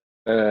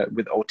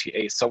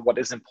OTA. So what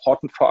is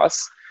important for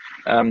us,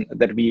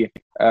 that we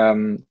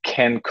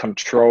can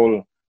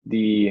control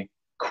the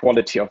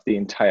quality of the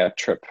entire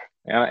trip.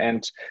 Yeah,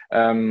 and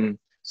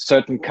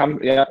certain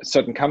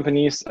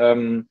companies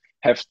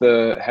have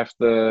the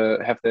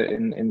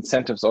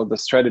incentives or the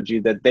strategy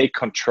that they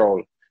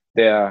control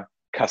their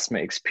customer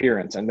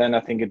experience, and then I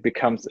think it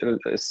becomes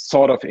a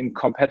sort of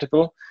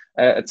incompatible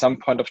at some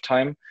point of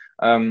time,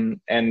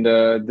 and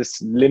this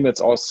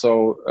limits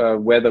also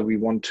whether we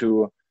want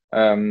to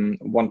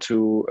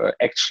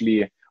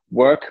actually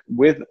work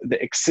with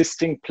the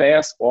existing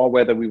players, or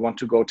whether we want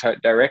to go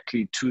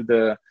directly to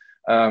the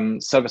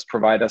service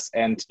providers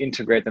and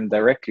integrate them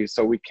directly,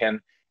 so we can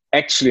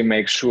actually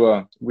make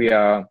sure we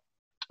are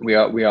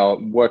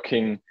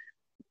working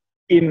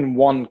in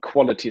one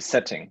quality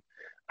setting.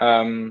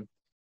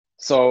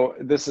 So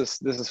this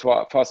is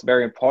for us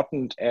very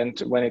important. And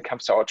when it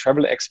comes to our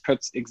travel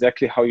experts,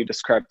 exactly how you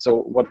described. So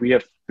what we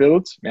have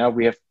built,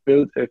 we have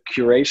built a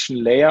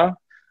curation layer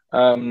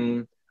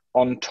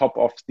on top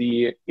of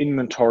the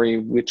inventory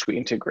which we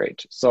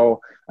integrate. So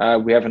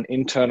we have an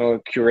internal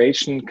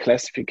curation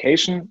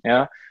classification,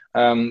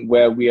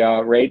 where we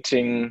are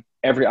rating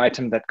every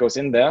item that goes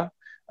in there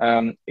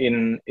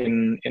in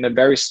a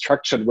very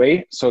structured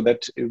way, so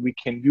that we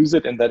can use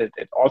it, and that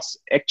it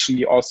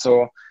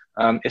also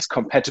is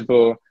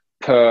compatible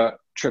per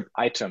trip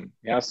item.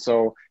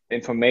 So the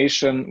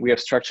information we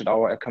have structured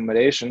our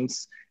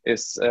accommodations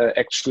is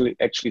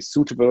actually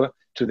suitable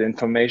to the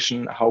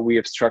information how we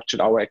have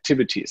structured our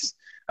activities,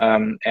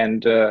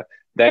 and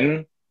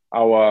then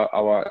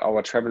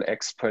our travel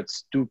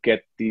experts do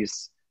get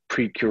these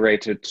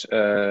pre-curated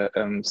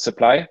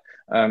supply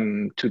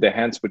to their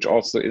hands, which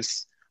also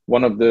is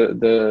one of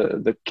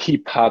the key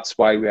parts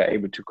why we are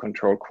able to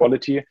control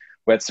quality,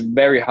 where it's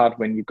very hard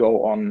when you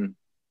go on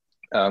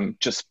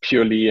just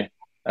purely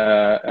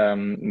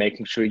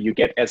making sure you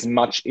get as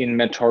much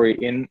inventory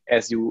in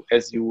as you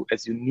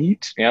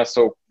need.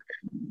 So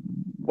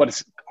what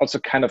is also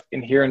kind of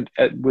inherent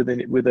with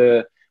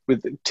a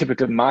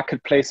typical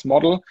marketplace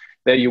model,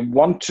 that you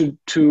want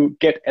to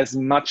get as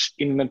much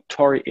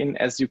inventory in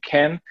as you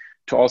can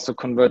to also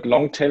convert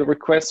long tail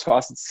requests. For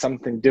us, it's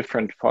something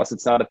different. For us,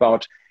 it's not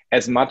about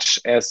as much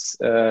as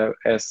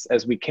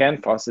we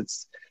can. For us,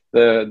 it's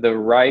the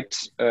right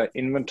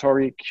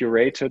inventory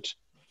curated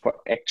for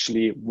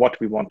actually what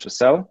we want to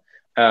sell,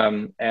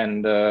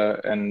 and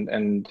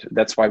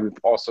that's why we've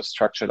also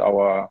structured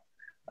our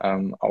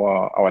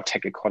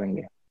tech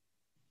accordingly.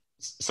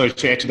 So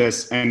to add to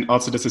this, and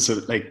also this is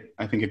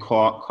I think a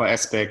core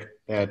aspect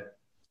that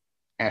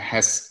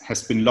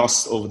has been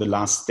lost over the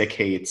last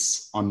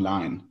decades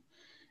online.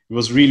 It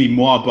was really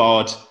more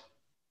about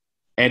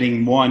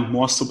adding more and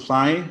more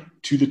supply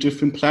to the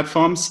different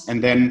platforms,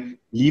 and then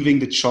leaving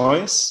the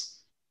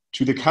choice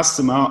to the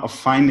customer of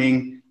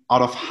finding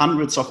out of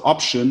hundreds of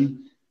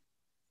options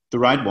the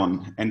right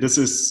one. And this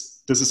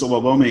is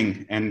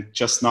overwhelming and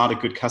just not a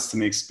good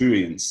customer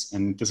experience.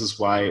 And this is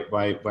why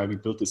we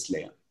built this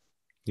layer.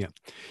 Yeah.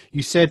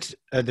 You said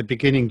at the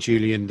beginning,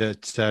 Julian,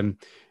 that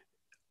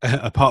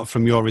apart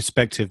from your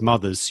respective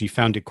mothers, you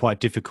found it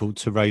quite difficult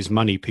to raise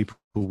money. People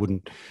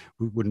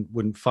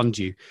wouldn't fund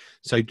you.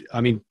 So,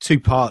 I mean,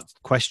 two-part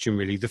question,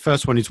 really. The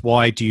first one is,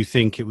 why do you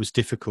think it was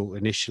difficult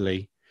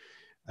initially?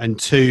 And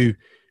two,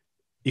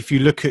 if you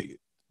look at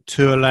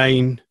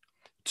Tourlane,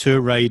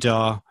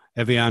 TourRadar,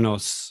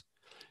 Evianos,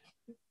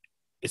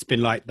 it's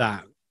been like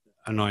that.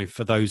 And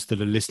for those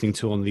that are listening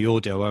to on the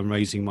audio, I'm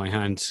raising my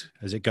hand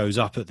as it goes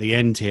up at the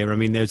end here. I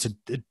mean, there's a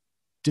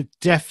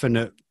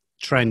definite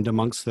trend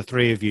amongst the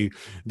three of you,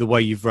 the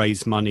way you've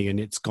raised money, and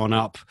it's gone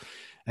up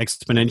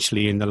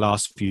exponentially in the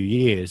last few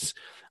years.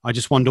 I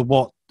just wonder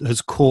what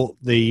has caught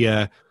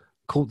the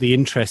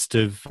interest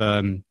of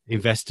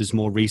investors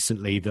more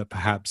recently that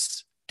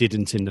perhaps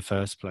didn't in the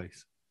first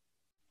place.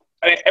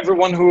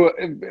 Everyone who,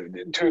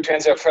 to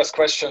answer your first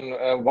question,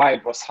 why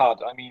it was hard.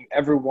 I mean,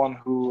 everyone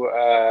who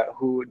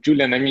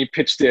Julian and me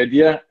pitched the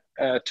idea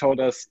told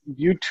us,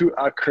 "You two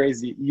are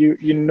crazy.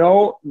 You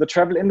know the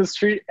travel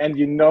industry and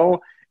you know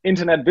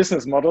internet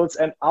business models,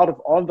 and out of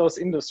all those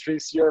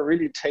industries, you're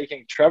really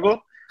taking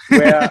travel,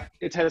 where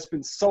it has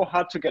been so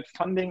hard to get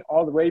funding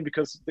all the way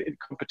because the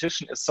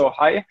competition is so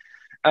high."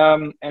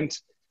 And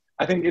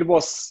I think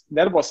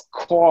that was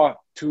core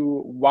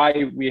to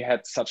why we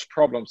had such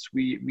problems.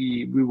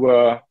 We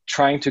were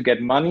trying to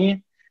get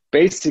money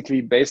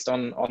basically based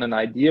on an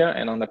idea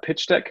and on a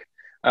pitch deck,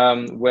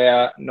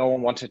 where no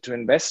one wanted to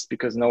invest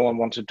because no one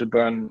wanted to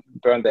burn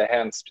their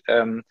hands,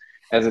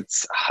 as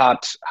it's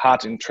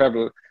hard in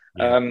travel.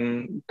 Yeah.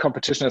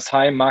 Competition is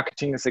high,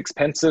 marketing is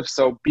expensive.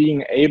 So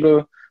being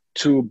able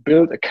to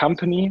build a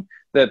company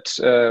that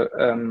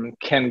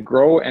can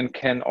grow and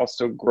can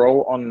also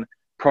grow on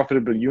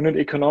profitable unit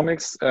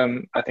economics,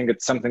 I think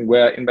it's something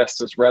where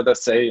investors rather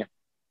say,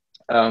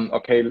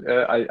 okay,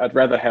 I'd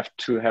rather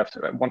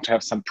want to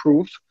have some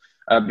proof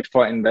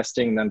before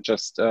investing than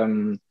just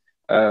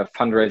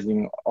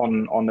fundraising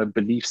on a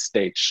belief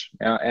stage.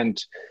 Yeah?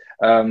 And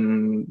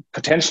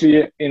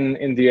potentially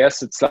in the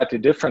US it's slightly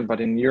different,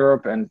 but in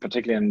Europe and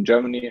particularly in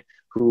Germany,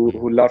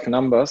 who love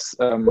numbers,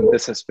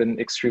 this has been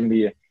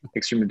extremely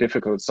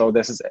difficult. So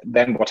this is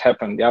then what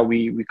happened. Yeah,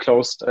 we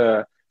closed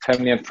a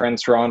family and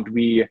friends round.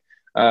 We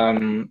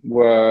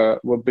were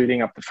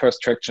building up the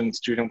first traction.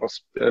 Julian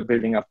was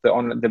building up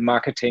the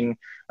marketing.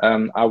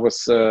 I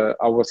was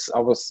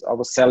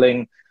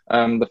selling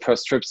the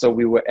first trip, so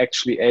we were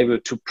actually able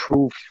to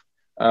prove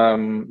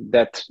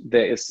that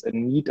there is a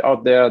need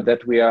out there,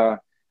 that we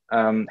are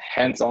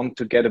hands-on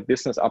to get a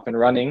business up and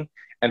running.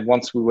 And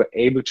once we were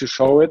able to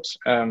show it,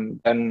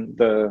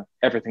 then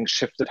everything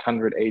shifted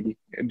 180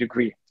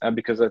 degree.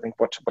 Because I think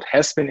what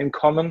has been in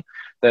common,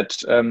 that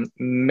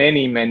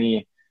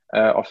many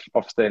of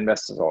the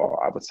investors,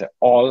 or I would say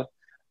all,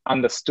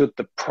 understood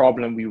the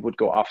problem we would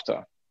go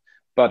after.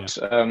 But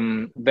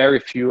very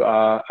few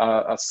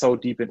are so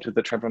deep into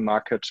the travel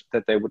market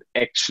that they would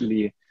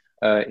actually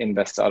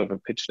invest out of a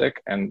pitch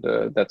deck. And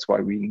that's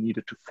why we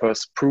needed to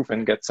first prove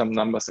and get some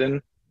numbers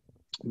in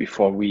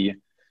before we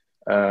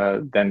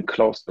then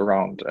closed the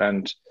round.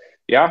 And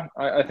yeah,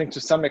 I think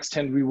to some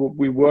extent we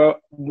were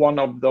one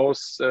of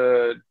those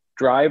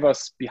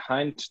drivers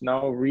behind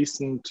now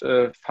recent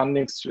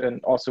fundings,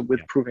 and also with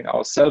proving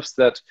ourselves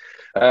that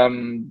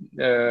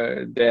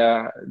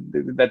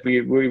that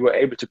we were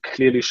able to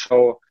clearly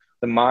show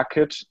the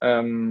market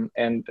and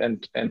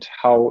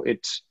how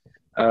it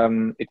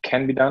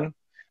can be done.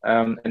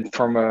 And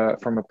from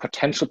a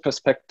potential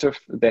perspective,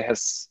 there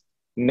has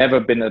never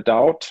been a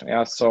doubt.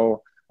 Yeah,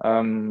 so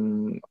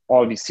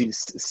all we see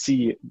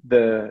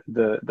the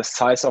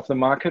size of the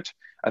market.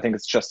 I think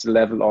it's just a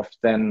level of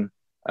then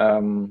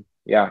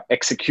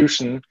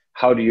execution.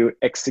 How do you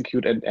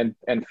execute and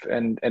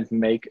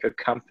make a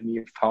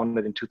company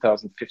founded in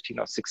 2015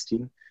 or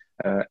 16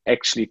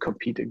 actually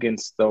compete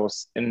against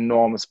those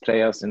enormous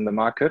players in the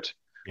market?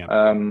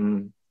 Yeah.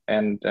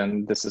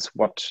 And this is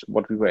what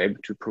we were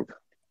able to prove.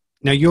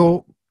 Now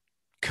you're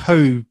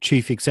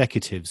co-chief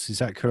executives, is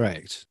that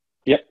correct?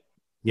 Yep.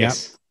 Yeah.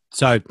 Yes.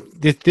 So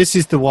this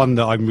is the one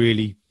that I'm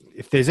really,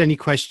 if there's any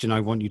question I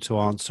want you to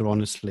answer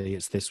honestly,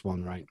 it's this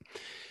one, right?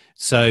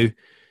 So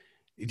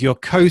your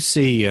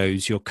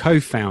co-CEOs, your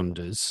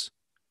co-founders,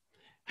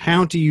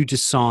 how do you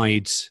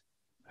decide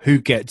who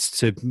gets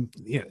to,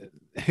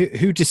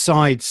 who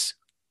decides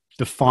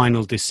the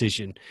final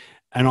decision?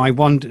 And I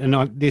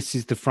wonder, this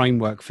is the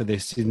framework for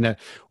this, in that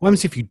what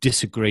happens if you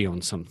disagree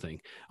on something?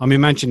 I'm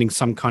imagining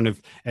some kind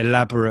of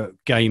elaborate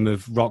game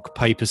of rock,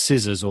 paper,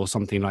 scissors or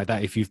something like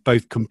that. If you've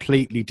both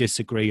completely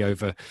disagree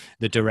over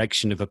the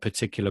direction of a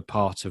particular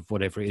part of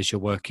whatever it is you're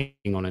working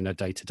on in a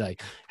day-to-day,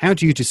 how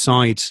do you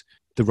decide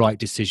the right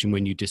decision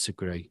when you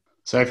disagree?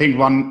 So I think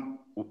one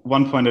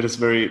point that is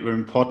very, very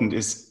important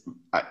is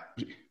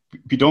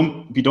we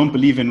don't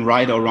believe in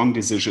right or wrong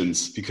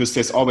decisions, because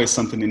there's always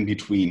something in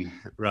between.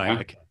 Right. Yeah?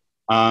 Okay.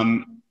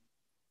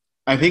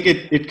 I think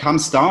it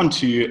comes down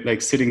to like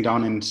sitting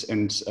down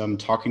and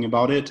talking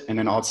about it, and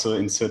then also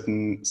in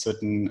certain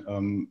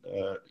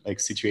like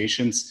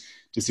situations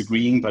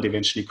disagreeing, but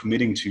eventually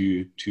committing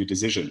to a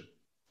decision,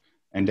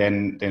 and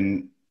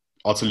then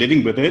also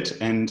living with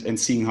it and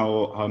seeing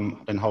how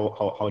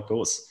it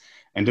goes.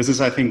 And this is,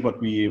 I think,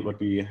 what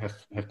we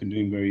have been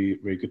doing very,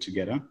 very good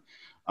together.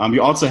 We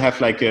also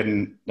have like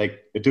a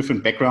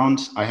different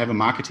background. I have a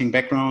marketing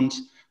background.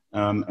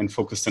 And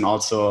focused then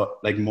also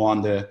like more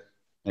on the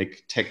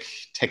like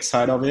tech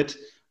side of it,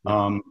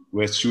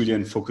 whereas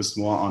Julian focused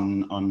more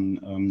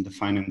on the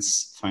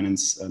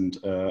finance and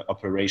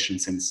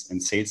operations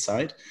and sales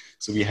side.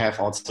 So we have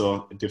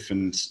also a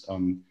different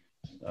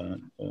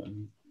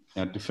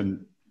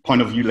different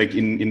point of view, like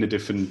in the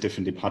different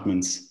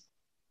departments.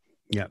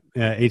 Yeah,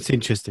 it's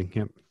interesting.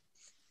 Yeah.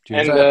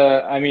 And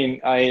I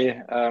mean,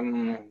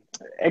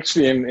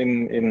 Actually,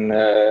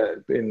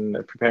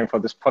 in preparing for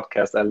this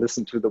podcast, I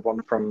listened to the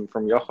one from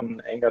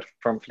Jochen Engert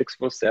from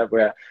Flixbus, there,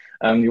 where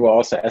you were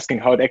also asking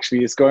how it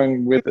actually is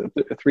going with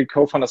the three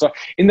co-founders. So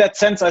in that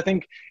sense, I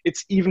think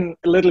it's even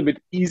a little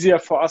bit easier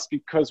for us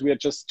because we are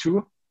just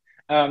two.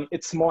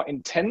 It's more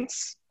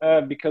intense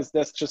because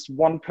there's just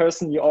one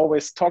person you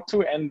always talk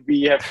to, and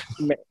we have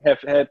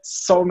had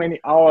so many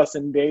hours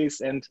and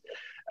days and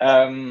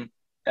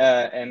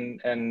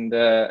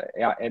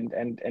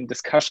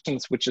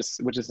discussions, which is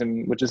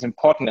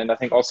important. And I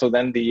think also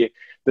then the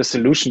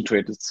solution to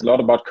it. It's a lot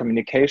about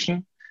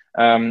communication,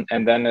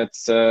 and then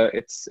it's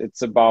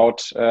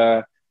about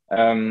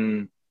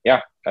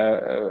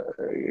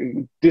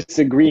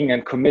disagreeing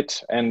and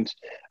commit, and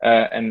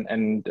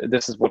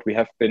this is what we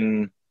have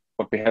been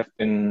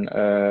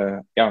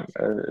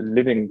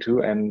living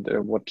to, and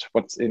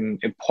what's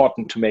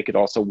important to make it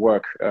also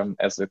work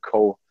as a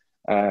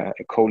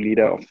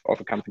co-leader of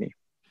a company.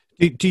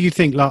 Do you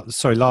think,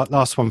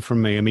 last one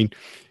from me, I mean,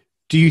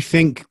 do you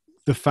think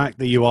the fact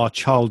that you are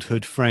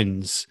childhood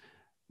friends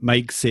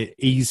makes it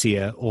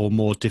easier or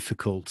more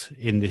difficult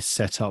in this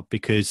setup?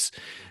 Because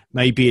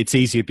maybe it's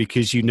easier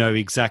because you know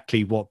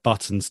exactly what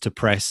buttons to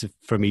press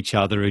from each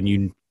other, and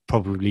you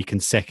probably can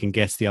second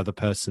guess the other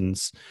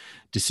person's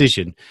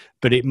decision.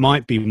 But it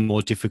might be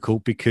more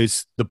difficult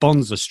because the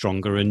bonds are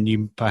stronger and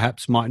you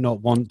perhaps might not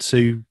want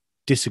to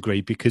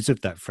disagree because of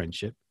that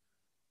friendship.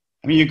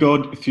 I mean, you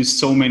go through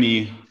so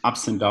many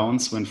ups and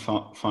downs when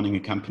founding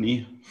a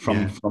company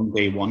from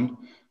day one.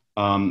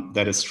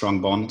 That a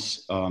strong bond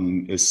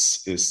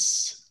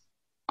is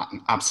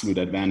an absolute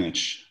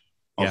advantage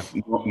of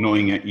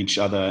knowing each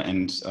other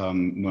and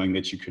knowing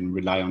that you can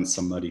rely on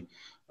somebody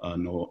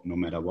no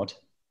matter what.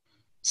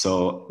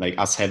 So, like,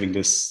 us having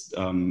this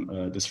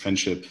this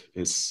friendship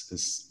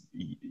is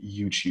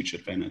huge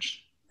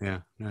advantage. Yeah,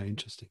 no,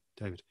 interesting,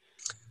 David.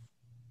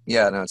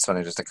 Yeah, no, it's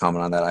funny just to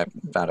comment on that. I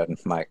founded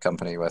my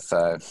company with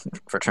a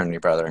fraternity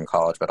brother in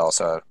college, but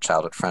also a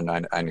childhood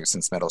friend I knew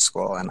since middle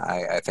school. And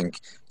I think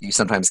you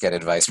sometimes get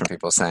advice from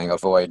people saying,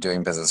 avoid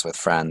doing business with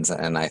friends.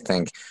 And I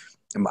think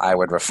I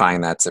would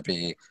refine that to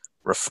be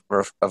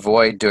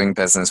avoid doing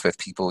business with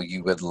people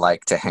you would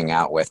like to hang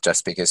out with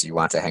just because you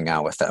want to hang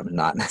out with them,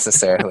 not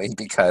necessarily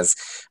because,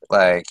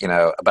 like, you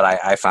know, but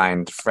I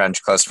find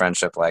close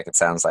friendship, like it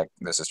sounds like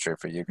this is true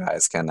for you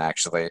guys, can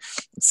actually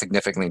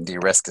significantly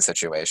de-risk a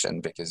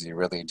situation because you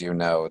really do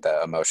know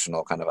the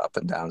emotional kind of up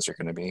and downs you're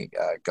going to be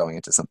going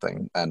into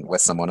something and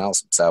with someone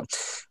else. So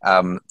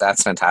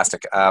that's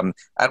fantastic. I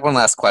had one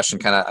last question.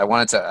 I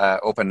wanted to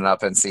open it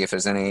up and see if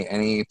there's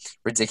any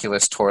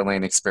ridiculous tour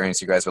lane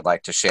experience you guys would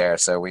like to share.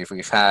 So we've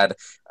had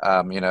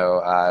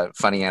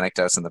funny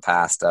anecdotes in the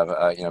past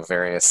of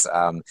various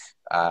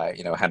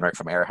Henrik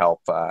from AirHelp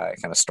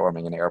kind of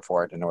storming an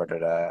airport in order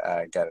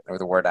to get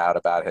the word out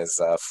about his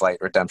flight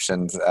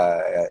redemptions,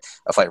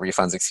 flight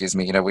refunds, excuse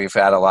me. You know, we've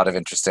had a lot of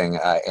interesting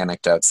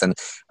anecdotes, and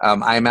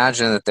I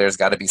imagine that there's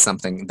got to be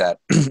something that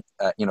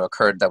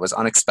occurred that was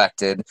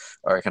unexpected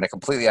or kind of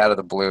completely out of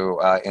the blue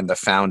in the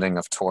founding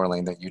of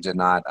Tourlane that you did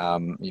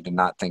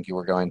not think you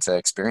were going to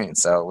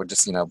experience. So we'll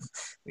just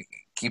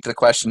keep the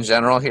question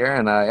general here,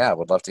 and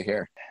would love to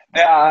hear.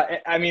 There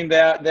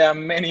are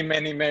many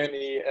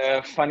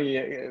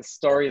funny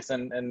stories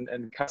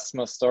and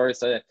customer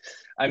stories. I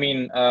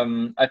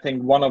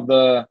think one of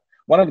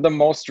the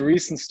most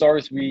recent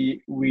stories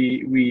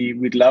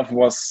we'd love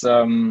was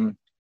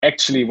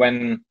actually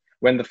when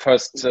the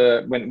first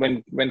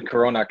when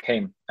Corona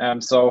came.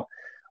 So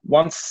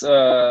once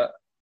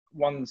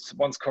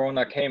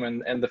Corona came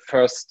and the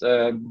first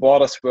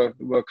borders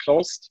were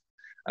closed,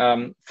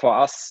 for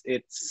us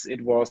it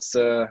was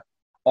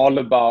all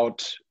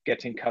about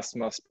getting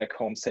customers back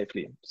home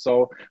safely.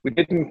 So we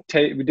didn't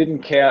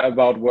care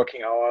about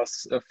working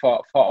hours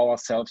for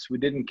ourselves. We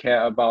didn't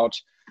care about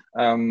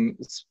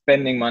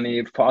spending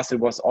money. For us, it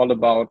was all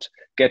about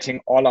getting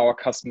all our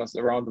customers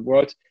around the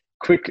world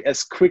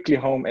as quickly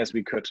home as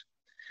we could.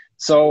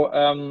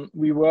 So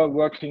we were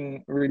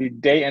working really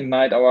day and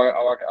night,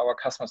 our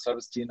customer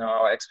service team,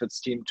 our experts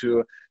team,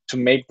 to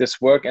make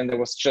this work. And there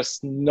was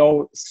just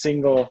no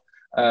single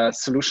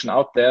solution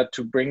out there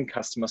to bring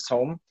customers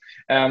home.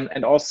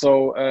 And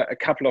also a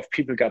couple of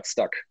people got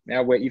stuck,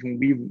 where even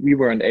we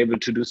weren't able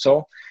to do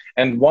so.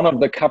 And one of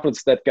the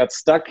couples that got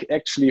stuck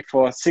actually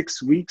for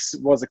 6 weeks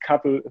was a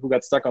couple who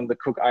got stuck on the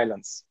Cook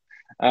Islands.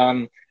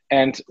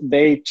 And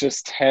they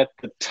just had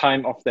the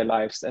time of their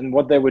lives. And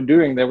what they were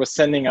doing, they were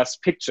sending us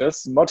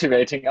pictures,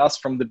 motivating us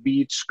from the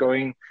beach,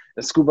 going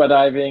scuba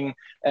diving,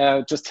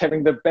 just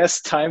having the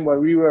best time, where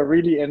we were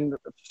really in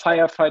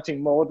firefighting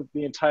mode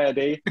the entire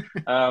day,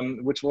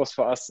 which was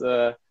for us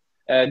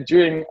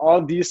during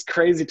all these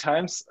crazy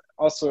times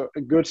also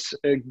a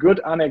good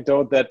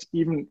anecdote that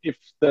even if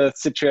the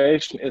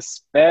situation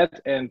is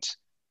bad and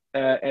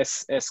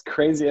as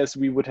crazy as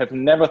we would have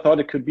never thought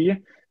it could be,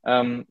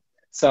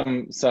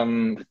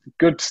 some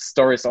good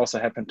stories also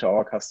happen to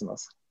our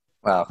customers.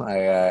 Well,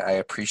 I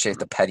appreciate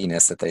the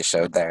pettiness that they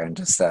showed there, and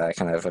just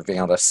kind of being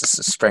able to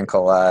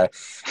sprinkle, on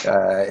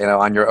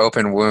your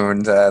open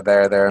wound,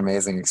 their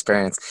amazing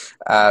experience.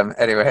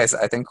 Anyways,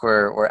 I think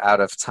we're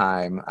out of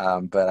time,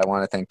 but I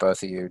want to thank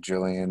both of you,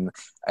 Julian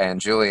and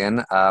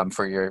Julian,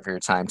 for your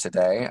time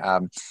today.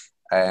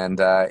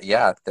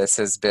 This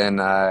has been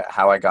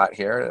How I Got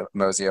Here,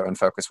 Mozio and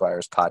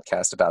FocusWire's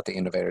podcast about the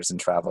innovators in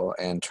travel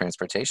and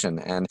transportation.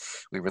 And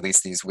we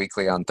release these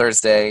weekly on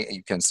Thursday.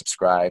 You can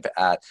subscribe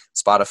at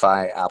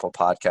Spotify, Apple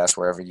Podcasts,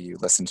 wherever you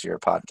listen to your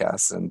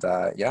podcasts. And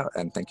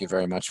and thank you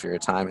very much for your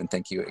time. And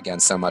thank you again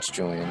so much,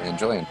 Julian and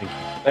Julian.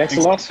 Thanks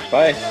a lot.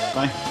 Bye.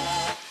 Bye.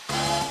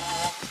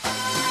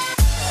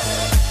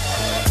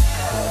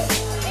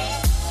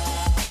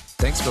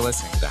 Thanks for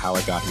listening to the How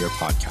I Got Here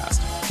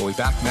podcast. We'll be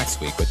back next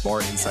week with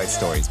more insight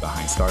stories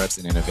behind startups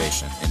and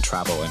innovation in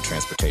travel and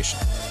transportation.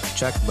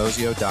 Check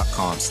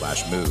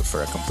mozio.com/move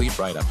for a complete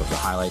write-up of the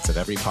highlights of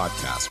every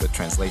podcast with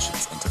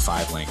translations into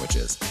 5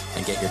 languages.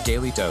 And get your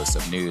daily dose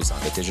of news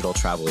on the digital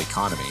travel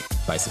economy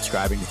by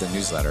subscribing to the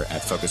newsletter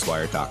at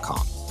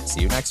focuswire.com.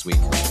 See you next week.